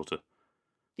granddaughter.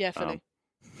 Yeah, fully.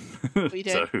 What you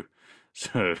do?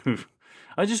 So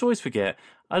I just always forget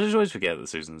that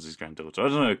Susan's his granddaughter. I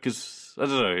don't know,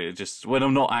 it just, when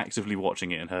I'm not actively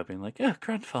watching it and her being like, yeah,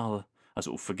 grandfather, I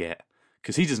sort of forget.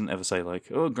 Because he doesn't ever say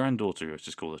like, oh, granddaughter, it's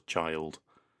just called a child.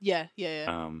 Yeah.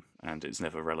 And it's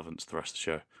never relevant to the rest of the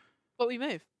show. But we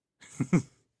move.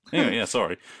 Anyway, yeah,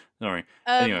 sorry.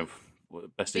 Anyway,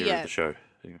 best era of the show.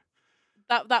 Anyway.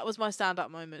 That was my stand-up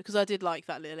moment, because I did like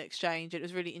that little exchange. It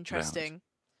was really interesting.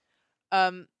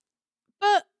 But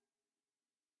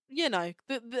you know,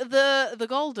 the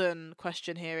golden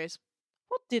question here is,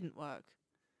 what didn't work?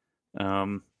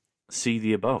 See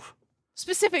the above.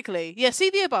 Specifically, yeah, see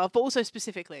the above, but also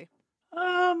specifically.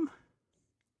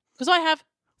 Because I have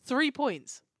 3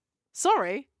 points.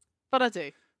 Sorry, but I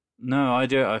do. No, I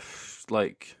do. I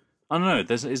don't know.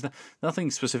 There's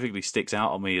nothing specifically sticks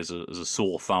out on me as a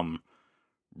sore thumb.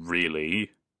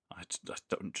 Really, I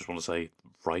don't just want to say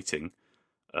writing.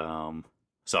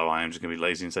 So I am just going to be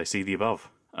lazy and say see the above.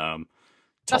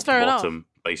 That's fair enough. Bottom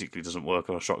basically doesn't work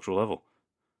on a structural level.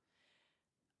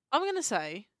 I'm going to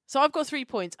say, so I've got 3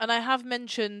 points, and I have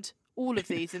mentioned all of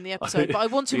these in the episode, but I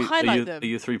want to highlight them. Are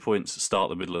your 3 points start,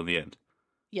 the middle, and the end?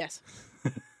 Yes.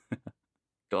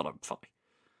 God, I'm funny.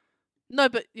 No,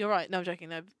 but you're right. No, I'm joking.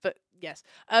 No, but yes.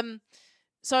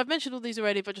 So I've mentioned all these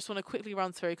already, but I just want to quickly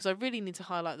run through because I really need to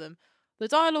highlight them. The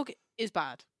dialogue is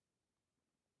bad.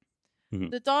 Mm-hmm.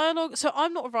 The dialogue... So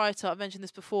I'm not a writer. I've mentioned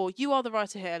this before. You are the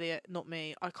writer here, Elliot, not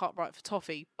me. I can't write for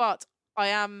Toffee. But I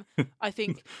am... I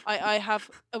think I have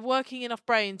a working enough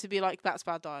brain to be like, that's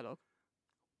bad dialogue.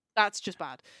 That's just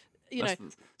bad.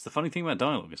 It's the funny thing about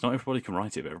dialogue. It's not everybody can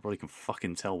write it, but everybody can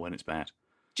fucking tell when it's bad.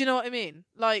 Do you know what I mean?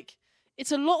 Like,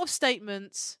 it's a lot of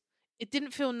statements. It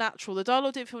didn't feel natural. The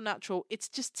dialogue didn't feel natural. It's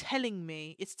just telling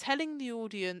me. It's telling the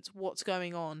audience what's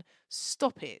going on.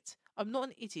 Stop it. I'm not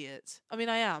an idiot. I mean,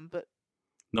 I am, but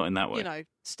Not in that way. You know,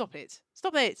 stop it.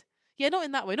 Stop it. Yeah, not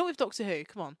in that way. Not with Doctor Who.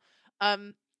 Come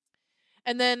on.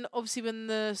 And then obviously when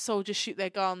the soldiers shoot their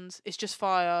guns, it's just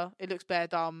fire. It looks bare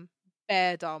dumb.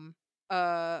 Bare dumb.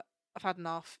 I've had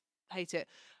enough. Hate it.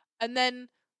 And then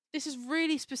this is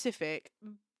really specific.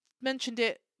 Mentioned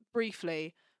it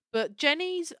briefly, but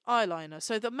Jenny's eyeliner.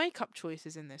 So the makeup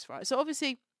choices in this, right? So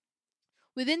obviously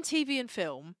within TV and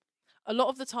film, a lot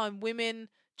of the time women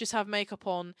just have makeup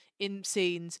on in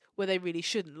scenes where they really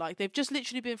shouldn't. Like they've just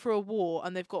literally been through a war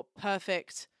and they've got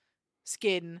perfect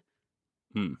skin,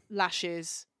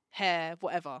 lashes, hair,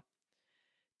 whatever.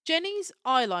 Jenny's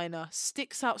eyeliner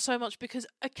sticks out so much because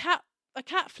a cat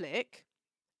flick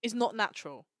is not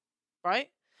natural, right?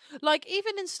 Like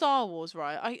even in Star Wars,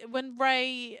 right? When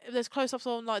Rey, there's close-ups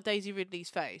on like Daisy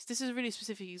Ridley's face. This is a really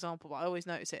specific example, but I always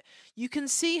notice it. You can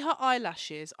see her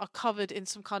eyelashes are covered in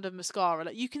some kind of mascara.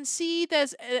 Like you can see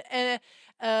there's an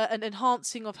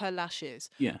enhancing of her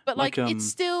lashes. Yeah, but like it's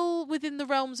still within the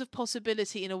realms of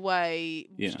possibility in a way.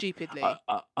 Yeah. Stupidly. I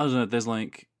don't know. There's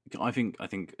like I think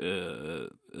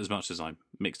as much as I'm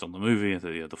mixed on the movie,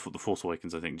 the Force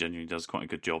Awakens, I think genuinely does quite a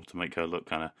good job to make her look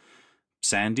kind of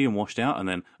sandy and washed out. And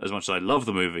then as much as I love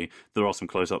the movie, there are some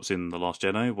close-ups in The Last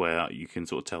Jedi where you can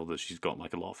sort of tell that she's got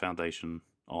like a lot of foundation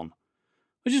on,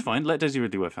 which is fine. Let Daisy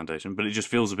Ridley wear foundation, but it just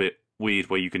feels a bit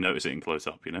weird where you can notice it in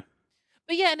close-up, you know?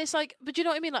 But yeah, and it's like, but you know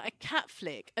what I mean? Like a cat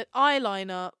flick, an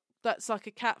eyeliner that's like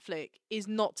a cat flick is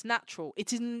not natural.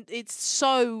 It's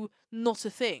so not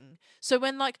a thing. So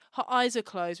when like her eyes are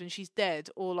closed when she's dead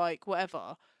or like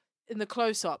whatever in the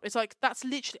close-up, it's like that's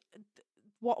literally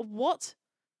what?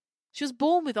 She was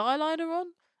born with eyeliner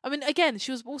on? I mean, again,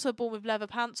 she was also born with leather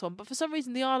pants on, but for some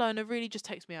reason the eyeliner really just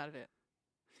takes me out of it.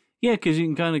 Yeah, because you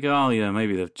can kind of go, oh, yeah,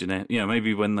 maybe they're genetic. You know,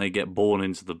 maybe when they get born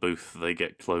into the booth, they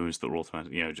get clothes that are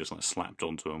automatically, you know, just like slapped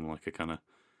onto them like a kind of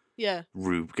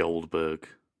Rube Goldberg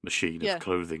machine of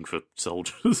clothing for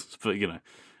soldiers. But, you know,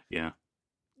 yeah.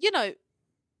 You know,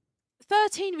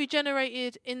 13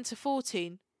 regenerated into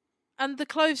 14 and the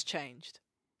clothes changed.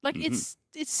 Like, it's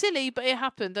silly, but it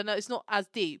happened, and it's not as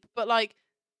deep. But, like,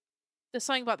 there's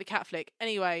something about the cat flick.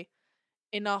 Anyway,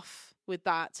 enough with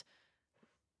that.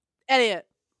 Elliot.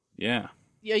 Yeah.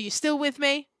 Are you still with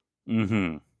me?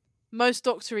 Mm-hmm. Most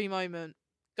Doctor-y moment.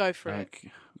 Go for it.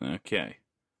 Okay.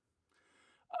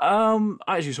 I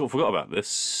actually sort of forgot about this,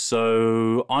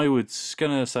 so I was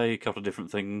going to say a couple of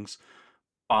different things,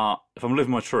 but if I'm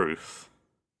living my truth,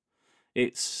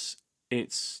 it's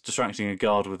distracting a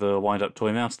guard with a wind-up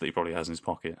toy mouse that he probably has in his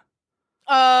pocket.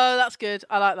 Oh, that's good.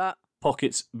 I like that.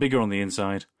 Pockets bigger on the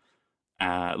inside,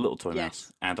 little toy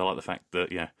mouse, and I like the fact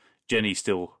that Jenny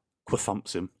still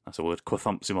quathumps him. That's a word.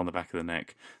 Quathumps him on the back of the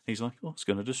neck. He's like, oh, it's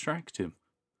going to distract him.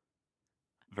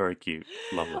 Very cute,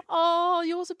 lovely. Oh,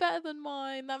 yours are better than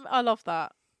mine. I love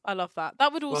that. I love that.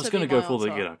 That would also. Well, I was going to go for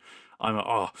the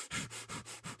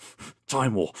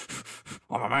time war.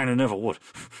 I'm a man who never would.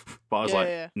 But I was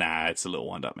nah, it's a little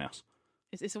wind-up mouse.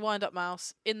 It's a wind-up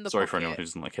mouse in the Sorry pocket. for anyone who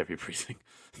doesn't like heavy breathing.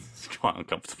 It's quite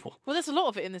uncomfortable. Well, there's a lot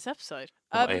of it in this episode.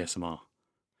 ASMR.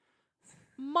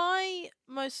 In my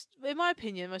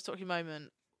opinion, most Doctor Who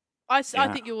moment, I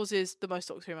think yours is the most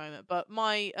Doctor Who moment, but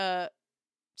my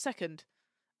second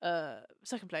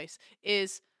place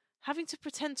is having to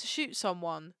pretend to shoot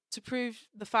someone to prove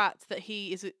the fact that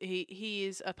he is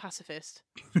a pacifist.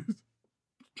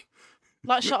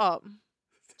 Like, shut up.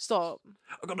 Stop.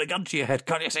 I've got a gun to your head.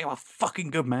 Can't you see I'm a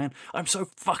fucking good man? I'm so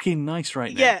fucking nice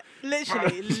right now. Yeah,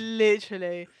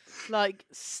 literally. Like,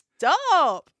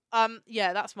 stop.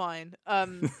 Yeah, that's mine.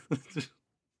 I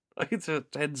can see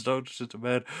 10 soldiers at a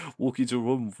man walking to a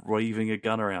room waving a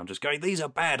gun around, just going, these are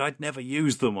bad, I'd never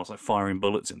use them. I was like firing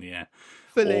bullets in the air.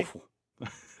 Fully. Awful.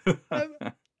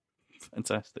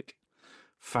 Fantastic.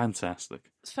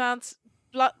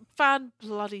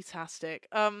 Fan-bloody-tastic.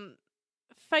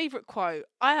 Favourite quote.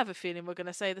 I have a feeling we're going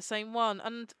to say the same one,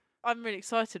 and I'm really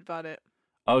excited about it.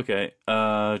 Okay. Do you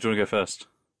want to go first?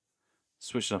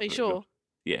 Switch it up. Are you sure?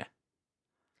 Yeah.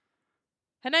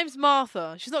 Her name's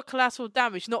Martha. She's not collateral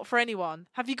damage, not for anyone.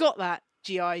 Have you got that,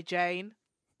 G.I. Jane?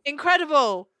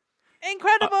 Incredible!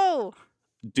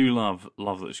 Do love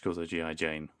that she calls her G.I.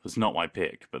 Jane. It's not my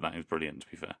pick, but that is brilliant, to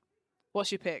be fair.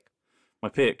 What's your pick? My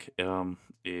pick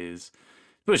is...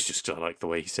 But it's just I like the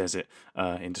way he says it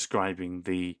in describing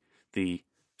the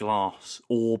glass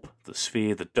orb, the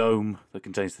sphere, the dome that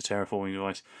contains the terraforming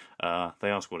device. They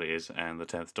ask what it is, and the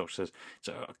 10th Doctor says, it's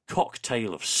a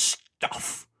cocktail of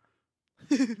stuff.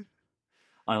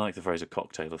 I like the phrase a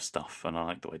cocktail of stuff, and I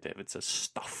like the way David says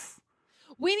stuff.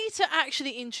 We need to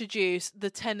actually introduce the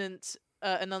Tennant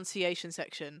enunciation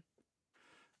section.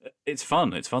 It's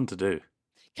fun. It's fun to do.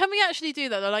 Can we actually do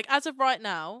that though? Like, as of right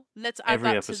now, let's add Every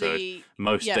that episode, to the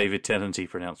most yeah. David Tennant-y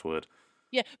pronounced word.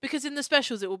 Yeah, because in the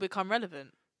specials it will become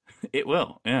relevant. It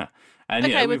will, yeah. And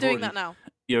Okay, yeah, we're doing already, that now.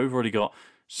 Yeah, we've already got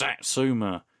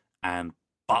Satsuma and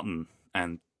Button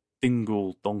and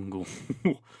Dingle Dongle.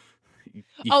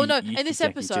 Oh no! In this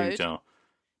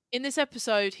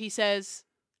episode, he says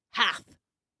Hath.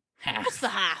 What's the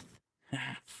Hath?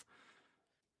 Hath.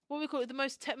 What do we call it? The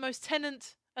most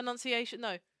Tennant enunciation?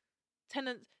 No,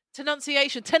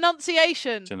 Tenunciation.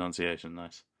 Tenunciation,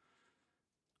 nice.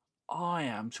 I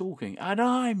am talking and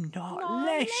I'm not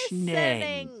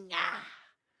listening.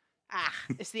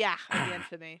 It's the at the end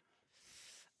for me.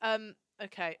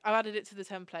 Okay, I've added it to the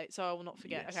template, so I will not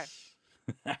forget. Yes.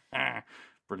 Okay.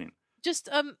 Brilliant. Just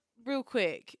real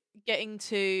quick, going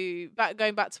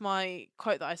back to my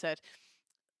quote that I said.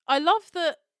 I love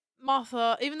that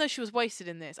Martha, even though she was wasted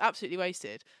in this, absolutely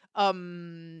wasted,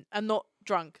 and not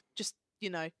drunk, just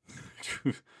I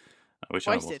wish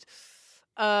wasted.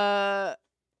 The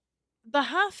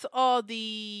Hath are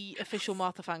the official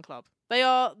Martha fan club. They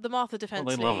are the Martha Defense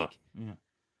they League. love her. Yeah.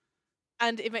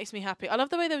 And it makes me happy. I love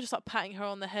the way they were just like patting her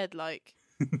on the head, like.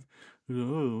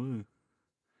 And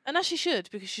as she should,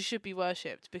 because she should be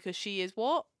worshipped, because she is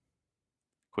what?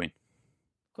 Queen.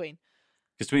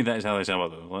 Because to me, that is how they sound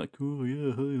like them. Like, oh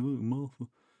yeah, hey, look, Martha.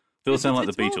 They all sound like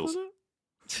the Beatles.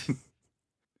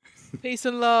 Peace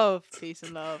and love.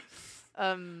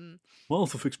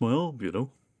 Martha fixed my arm, you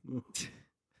know.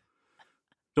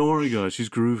 Don't worry, guys. She's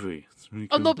groovy. It's really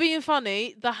cool. I'm not being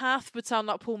funny. The Hath would sound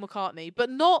like Paul McCartney, but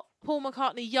not Paul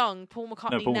McCartney young. Paul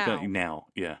McCartney no, Paul now. McCartney now.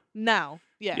 Yeah. Now,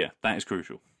 yeah. Yeah, that is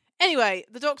crucial. Anyway,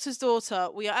 The Doctor's Daughter.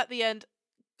 We are at the end.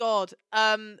 God,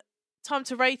 time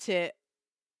to rate it.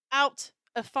 Out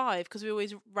of 5, because we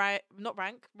always rate.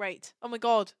 Oh my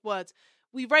God, words.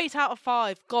 We rate out of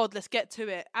 5. God, let's get to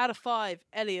it. Out of 5,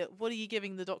 Elliot, what are you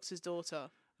giving The Doctor's Daughter?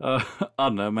 I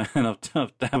don't know, man. I've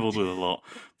dabbled with a lot,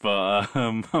 but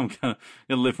I'm gonna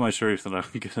live my truth, and I'm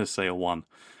gonna say a 1.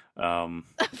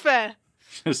 Fair.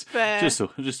 Fair.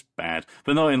 Just bad,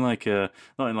 but not in like a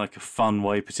fun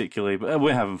way particularly. But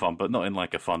we're having fun, but not in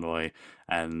like a fun way,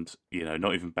 and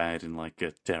not even bad in like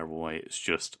a terrible way. It's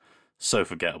just so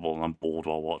forgettable, and I'm bored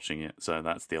while watching it. So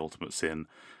that's the ultimate sin.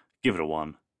 Give it a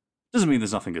 1. Doesn't mean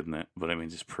there's nothing good in it, but it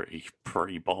means it's pretty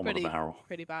bottom of the barrel.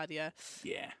 Pretty bad, yeah.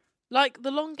 Yeah. Like,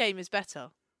 the long game is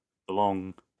better. The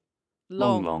long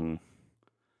game.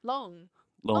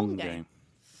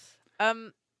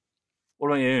 What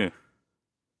about you?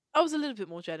 I was a little bit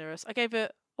more generous. I gave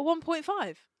it a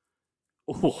 1.5.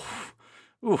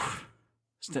 Oof.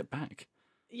 Step back.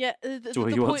 Yeah, the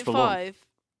 0.5.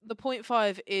 The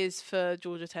 0.5 is for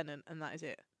Georgia Tennant, and that is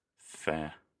it.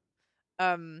 Fair.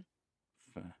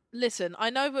 Listen, I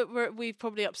know that we've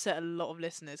probably upset a lot of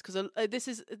listeners because this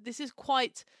is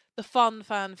quite the fun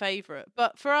fan favourite.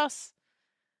 But for us,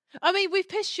 I mean, we've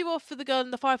pissed you off for The Girl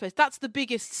in the Fireplace. That's the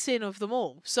biggest sin of them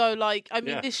all. So,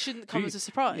 this shouldn't come as a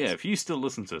surprise. Yeah, if you still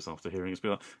listen to us after hearing us be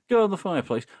like, Girl in the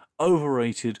Fireplace,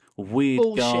 overrated, weird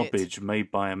bullshit garbage made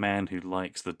by a man who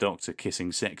likes the Doctor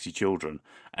kissing sexy children,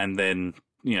 and then,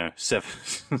 7...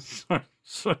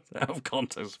 Sorry, out of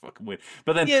context, fucking weird.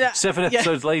 But then 7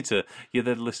 episodes later, you're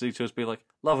then listening to us be like,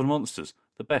 Love and Monsters,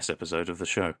 the best episode of the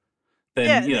show.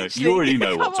 Then, you already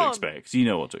know what to expect. You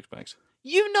know what to expect.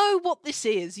 You know what this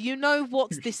is. You know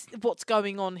what's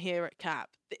going on here at CAP.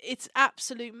 It's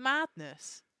absolute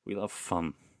madness. We love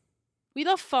fun.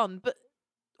 But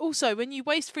also, when you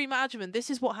waste free management, this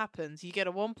is what happens. You get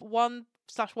a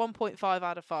 1/1.5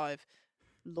 out of 5.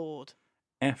 Lord.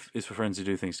 F is for friends who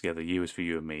do things together. U is for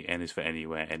you and me. N is for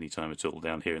anywhere, anytime at all,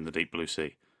 down here in the deep blue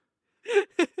sea.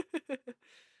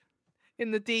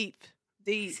 In the deep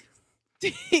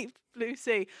blue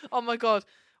sea. Oh my God.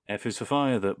 F is for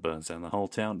fire that burns down the whole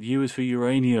town. U is for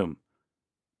uranium.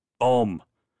 Bomb.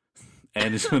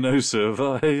 N is for no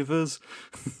survivors.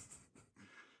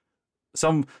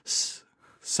 Some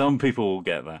people will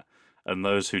get that, and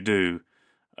those who do,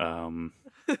 I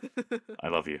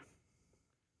love you.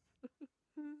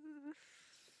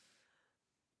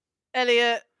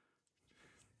 Elliot,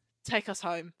 take us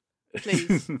home,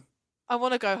 please. I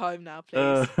want to go home now,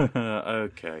 please.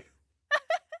 Okay.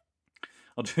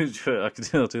 I'll do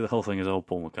the whole thing as old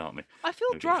Paul McCartney. I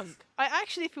feel drunk. I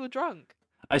actually feel drunk.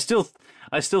 I still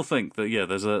think that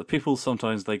there's people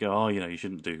sometimes they go, you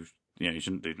shouldn't do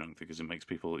drunk because it makes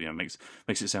people makes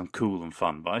it sound cool and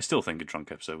fun. But I still think a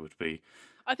drunk episode would be.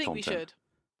 I think we should.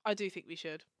 I do think we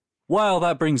should. Well,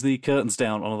 that brings the curtains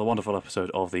down on another wonderful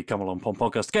episode of the Come Along Pom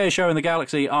Podcast, the gayest show in the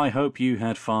galaxy. I hope you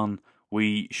had fun.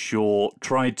 We sure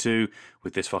tried to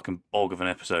with this fucking bog of an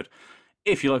episode.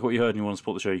 If you like what you heard and you want to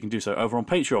support the show, you can do so over on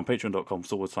Patreon,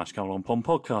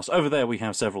 patreon.com/ComeAlongPod. Over there, we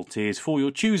have several tiers for your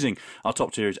choosing. Our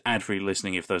top tier is ad-free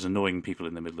listening if those annoying people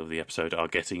in the middle of the episode are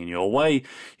getting in your way.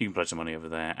 You can pledge some money over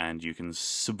there, and you can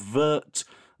subvert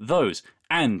those.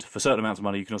 And for certain amounts of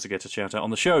money, you can also get a shout out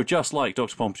on the show, just like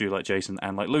Dr. Pompidou, like Jason,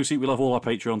 and like Lucy. We love all our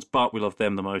Patreons, but we love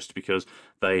them the most because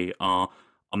they are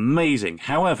amazing.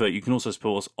 However, you can also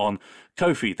support us on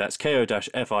Ko-fi. That's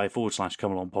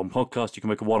ko-fi.com/ComeAlongPod podcast. You can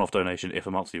make a one-off donation if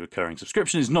a monthly recurring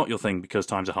subscription is not your thing because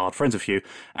times are hard, friends are few,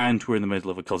 and we're in the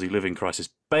middle of a cozy living crisis.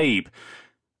 Babe.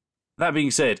 That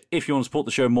being said, if you want to support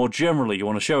the show more generally, you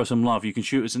want to show us some love, you can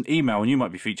shoot us an email and you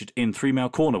might be featured in 3 Mail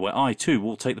Corner, where I, too,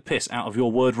 will take the piss out of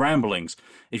your word ramblings.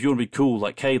 If you want to be cool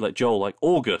like Kay, like Joel, like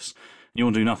August, and you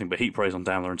want to do nothing but heap praise on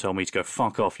Daimler and tell me to go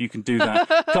fuck off, you can do that.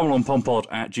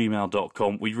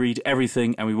 ComeAlongPod@gmail.com. We read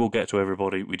everything and we will get to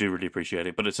everybody. We do really appreciate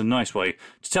it, but it's a nice way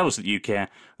to tell us that you care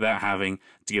without having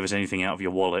to give us anything out of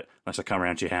your wallet unless I come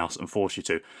around to your house and force you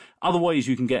to. Other ways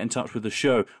you can get in touch with the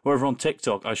show, we're over on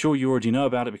TikTok. I'm sure you already know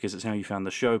about it because it's how you found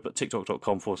the show, but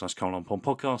tiktok.com/ComeAlongPod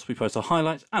podcast. We post our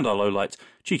highlights and our lowlights,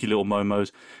 cheeky little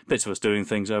momos, bits of us doing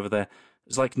things over there.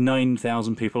 There's like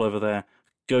 9,000 people over there.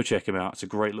 Go check him out. It's a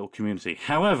great little community.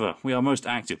 However, we are most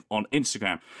active on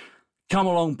Instagram. Come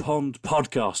Along Pond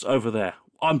Podcast over there.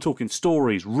 I'm talking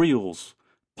stories, reels,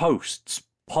 posts,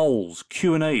 polls,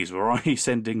 Q&As, where I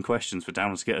send in questions for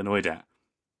downloaders to get annoyed at.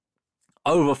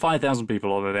 Over 5,000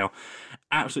 people on there now.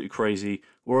 Absolutely crazy.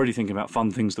 We're already thinking about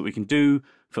fun things that we can do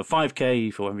for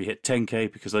 5K, for when we hit 10K,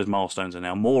 because those milestones are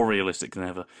now more realistic than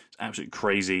ever. It's absolutely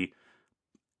crazy.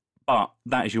 But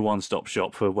that is your one-stop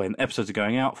shop for when episodes are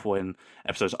going out, for when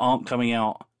episodes aren't coming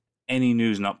out. Any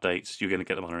news and updates, you're going to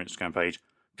get them on our Instagram page.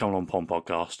 Come Along Pond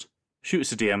Podcast. Shoot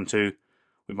us a DM too.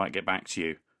 We might get back to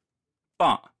you.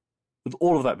 But with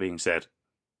all of that being said,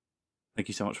 thank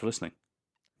you so much for listening.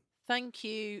 Thank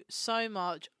you so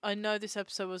much. I know this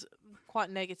episode was quite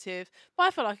negative, but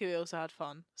I felt like we also had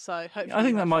fun. So hopefully, I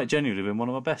think that might genuinely have been one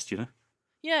of our best, you know?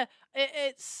 Yeah,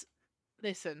 it's...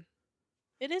 Listen,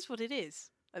 it is what it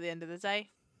is. At the end of the day,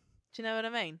 do you know what I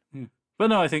mean? Yeah. But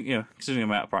no, I think, considering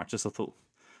I'm out of practice, I thought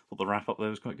the wrap up there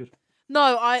was quite good.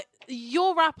 No,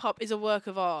 your wrap up is a work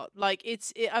of art. Like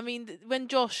I mean, when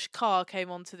Josh Carr came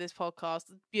onto this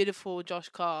podcast, beautiful Josh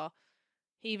Carr,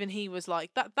 even he was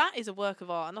like, that is a work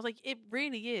of art, and I was like, it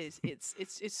really is.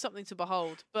 It's something to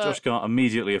behold. But Josh Carr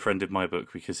immediately offended my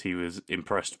book because he was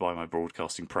impressed by my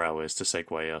broadcasting prowess to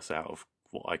segue us out of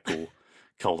what I call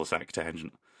cul-de-sac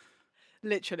tangent.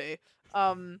 Literally.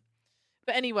 But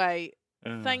anyway,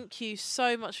 thank you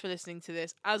so much for listening to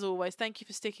this. As always, thank you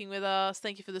for sticking with us.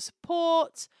 Thank you for the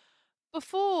support.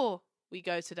 Before we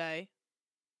go today,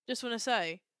 just want to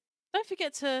say, don't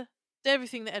forget to do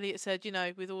everything that Elliot said,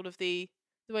 with all of the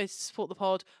ways to support the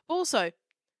pod. But also,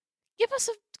 give us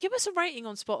a rating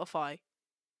on Spotify.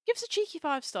 Give us a cheeky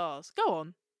 5 stars. Go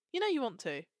on. You want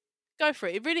to. Go for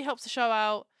it. It really helps the show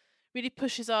out. Really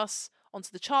pushes us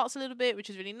onto the charts a little bit, which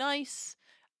is really nice.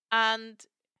 And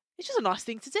it's just a nice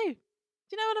thing to do. Do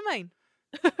you know what I mean?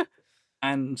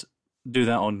 And do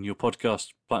that on your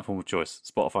podcast platform of choice.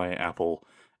 Spotify, Apple,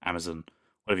 Amazon,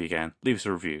 whatever you can. Leave us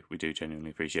a review. We do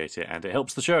genuinely appreciate it. And it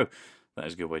helps the show. That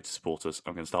is a good way to support us.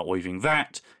 I'm going to start weaving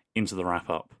that into the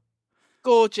wrap-up.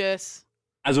 Gorgeous.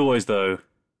 As always, though,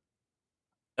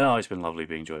 it's been lovely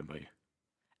being joined by you.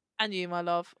 And you, my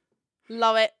love.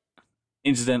 Love it.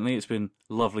 Incidentally, it's been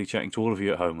lovely chatting to all of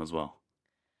you at home as well.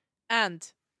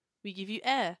 And we give you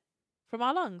air from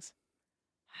our lungs.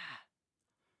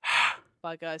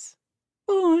 Bye, guys.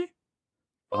 Bye.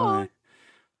 Bye.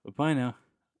 Bye now.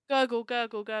 Gurgle,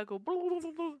 gurgle, gurgle.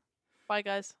 Bye,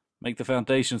 guys. Make the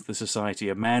foundations of the society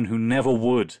a man who never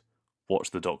would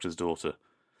watch The Doctor's Daughter.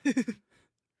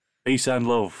 Peace and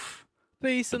love.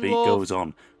 Peace and love. The beat love. goes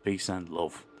on. Peace and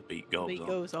love. The beat goes beat on.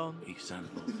 Goes on. Peace and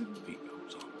love. The beat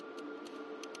goes on.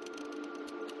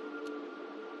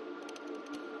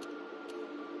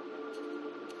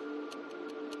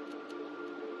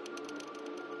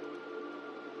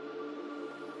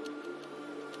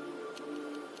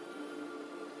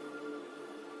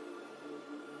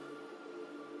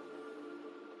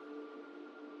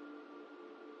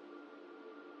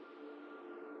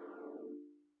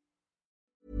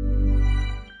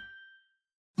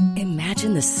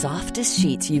 Imagine the softest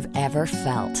sheets you've ever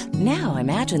felt. Now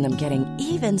imagine them getting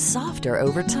even softer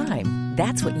over time.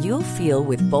 That's what you'll feel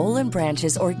with Boll &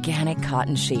 Branch's organic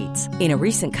cotton sheets. In a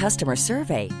recent customer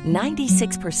survey,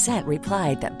 96%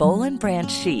 replied that Boll &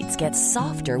 Branch sheets get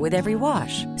softer with every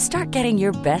wash. Start getting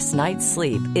your best night's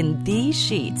sleep in these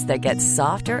sheets that get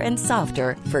softer and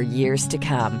softer for years to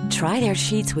come. Try their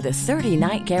sheets with a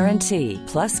 30-night guarantee.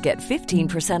 Plus, get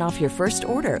 15% off your first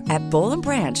order at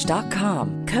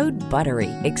bollandbranch.com. Code BUTTERY.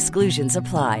 Exclusions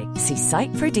apply. See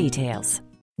site for details.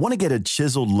 Want to get a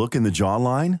chiseled look in the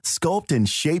jawline? Sculpt and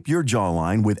shape your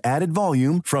jawline with added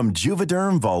volume from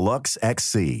Juvederm Volux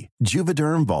XC.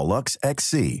 Juvederm Volux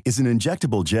XC is an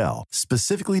injectable gel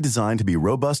specifically designed to be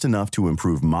robust enough to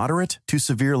improve moderate to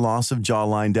severe loss of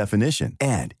jawline definition.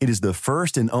 And it is the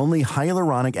first and only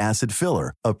hyaluronic acid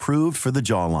filler approved for the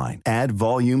jawline. Add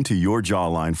volume to your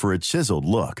jawline for a chiseled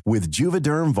look with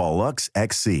Juvederm Volux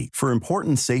XC. For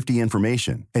important safety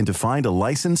information and to find a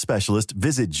licensed specialist,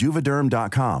 visit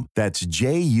Juvederm.com. That's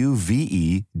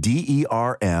Juvederm.com.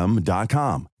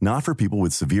 Not for people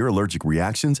with severe allergic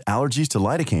reactions, allergies to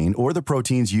lidocaine, or the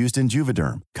proteins used in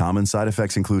Juvederm. Common side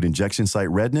effects include injection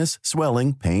site redness,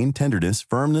 swelling, pain, tenderness,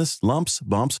 firmness, lumps,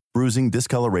 bumps, bruising,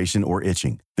 discoloration, or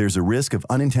itching. There's a risk of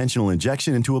unintentional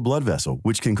injection into a blood vessel,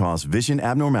 which can cause vision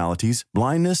abnormalities,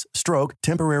 blindness, stroke,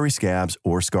 temporary scabs,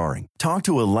 or scarring. Talk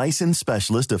to a licensed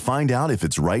specialist to find out if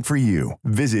it's right for you.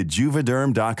 Visit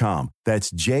Juvederm.com.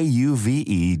 That's Juvederm.com.